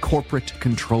advanced,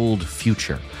 corporate-controlled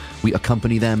future. We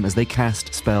accompany them as they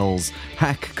cast spells,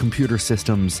 hack computer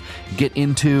systems, get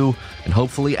into, and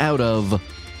hopefully out of,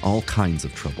 all kinds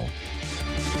of trouble.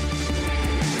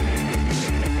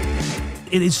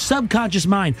 His subconscious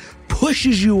mind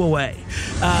pushes you away.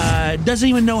 Doesn't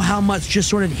even know how much, just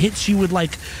sort of hits you with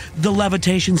like the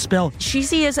levitation spell. She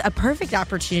sees a perfect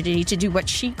opportunity to do what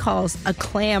she calls a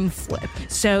clam flip.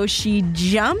 So she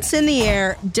jumps in the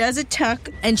air, does a tuck,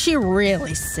 and she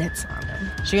really sits on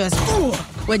him. She goes, ooh,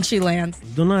 when she lands.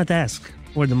 Do not ask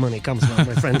where the money comes from,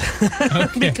 my friend.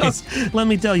 Because let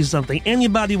me tell you something.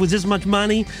 Anybody with this much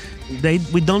money,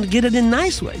 we don't get it in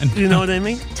nice ways. You know what I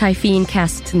mean? Typhine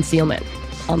casts concealment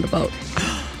on the boat.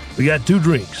 We got 2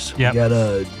 drinks. Yep. We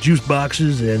got juice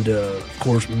boxes and, of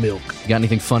course, milk. You got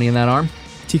anything funny in that arm?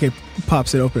 TK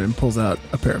pops it open and pulls out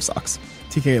a pair of socks.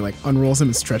 TK unrolls them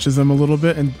and stretches them a little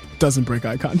bit and doesn't break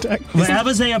eye contact.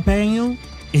 Whatever they are paying you,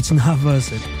 it's not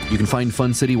worth it. You can find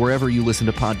Fun City wherever you listen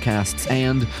to podcasts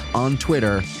and on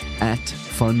Twitter at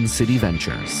Fun City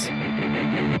Ventures.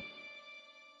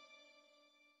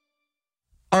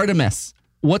 Artemis,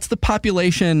 what's the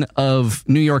population of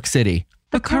New York City?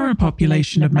 The current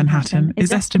population of Manhattan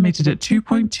is estimated at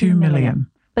 2.2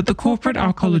 million, but the corporate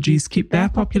arcologies keep their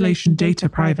population data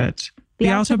private. The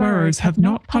outer boroughs have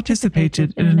not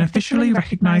participated in an officially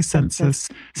recognized census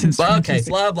since... Okay,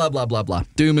 blah, blah, blah, blah, blah.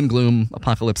 Doom and gloom,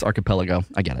 apocalypse, archipelago.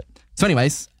 I get it. So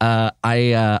anyways,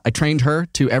 I trained her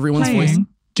to everyone's voice.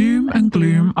 Doom and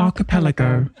Gloom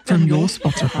Archipelago from your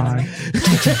Spotify.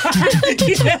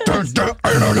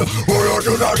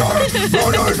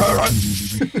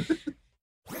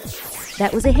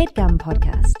 That was a HeadGum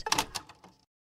podcast.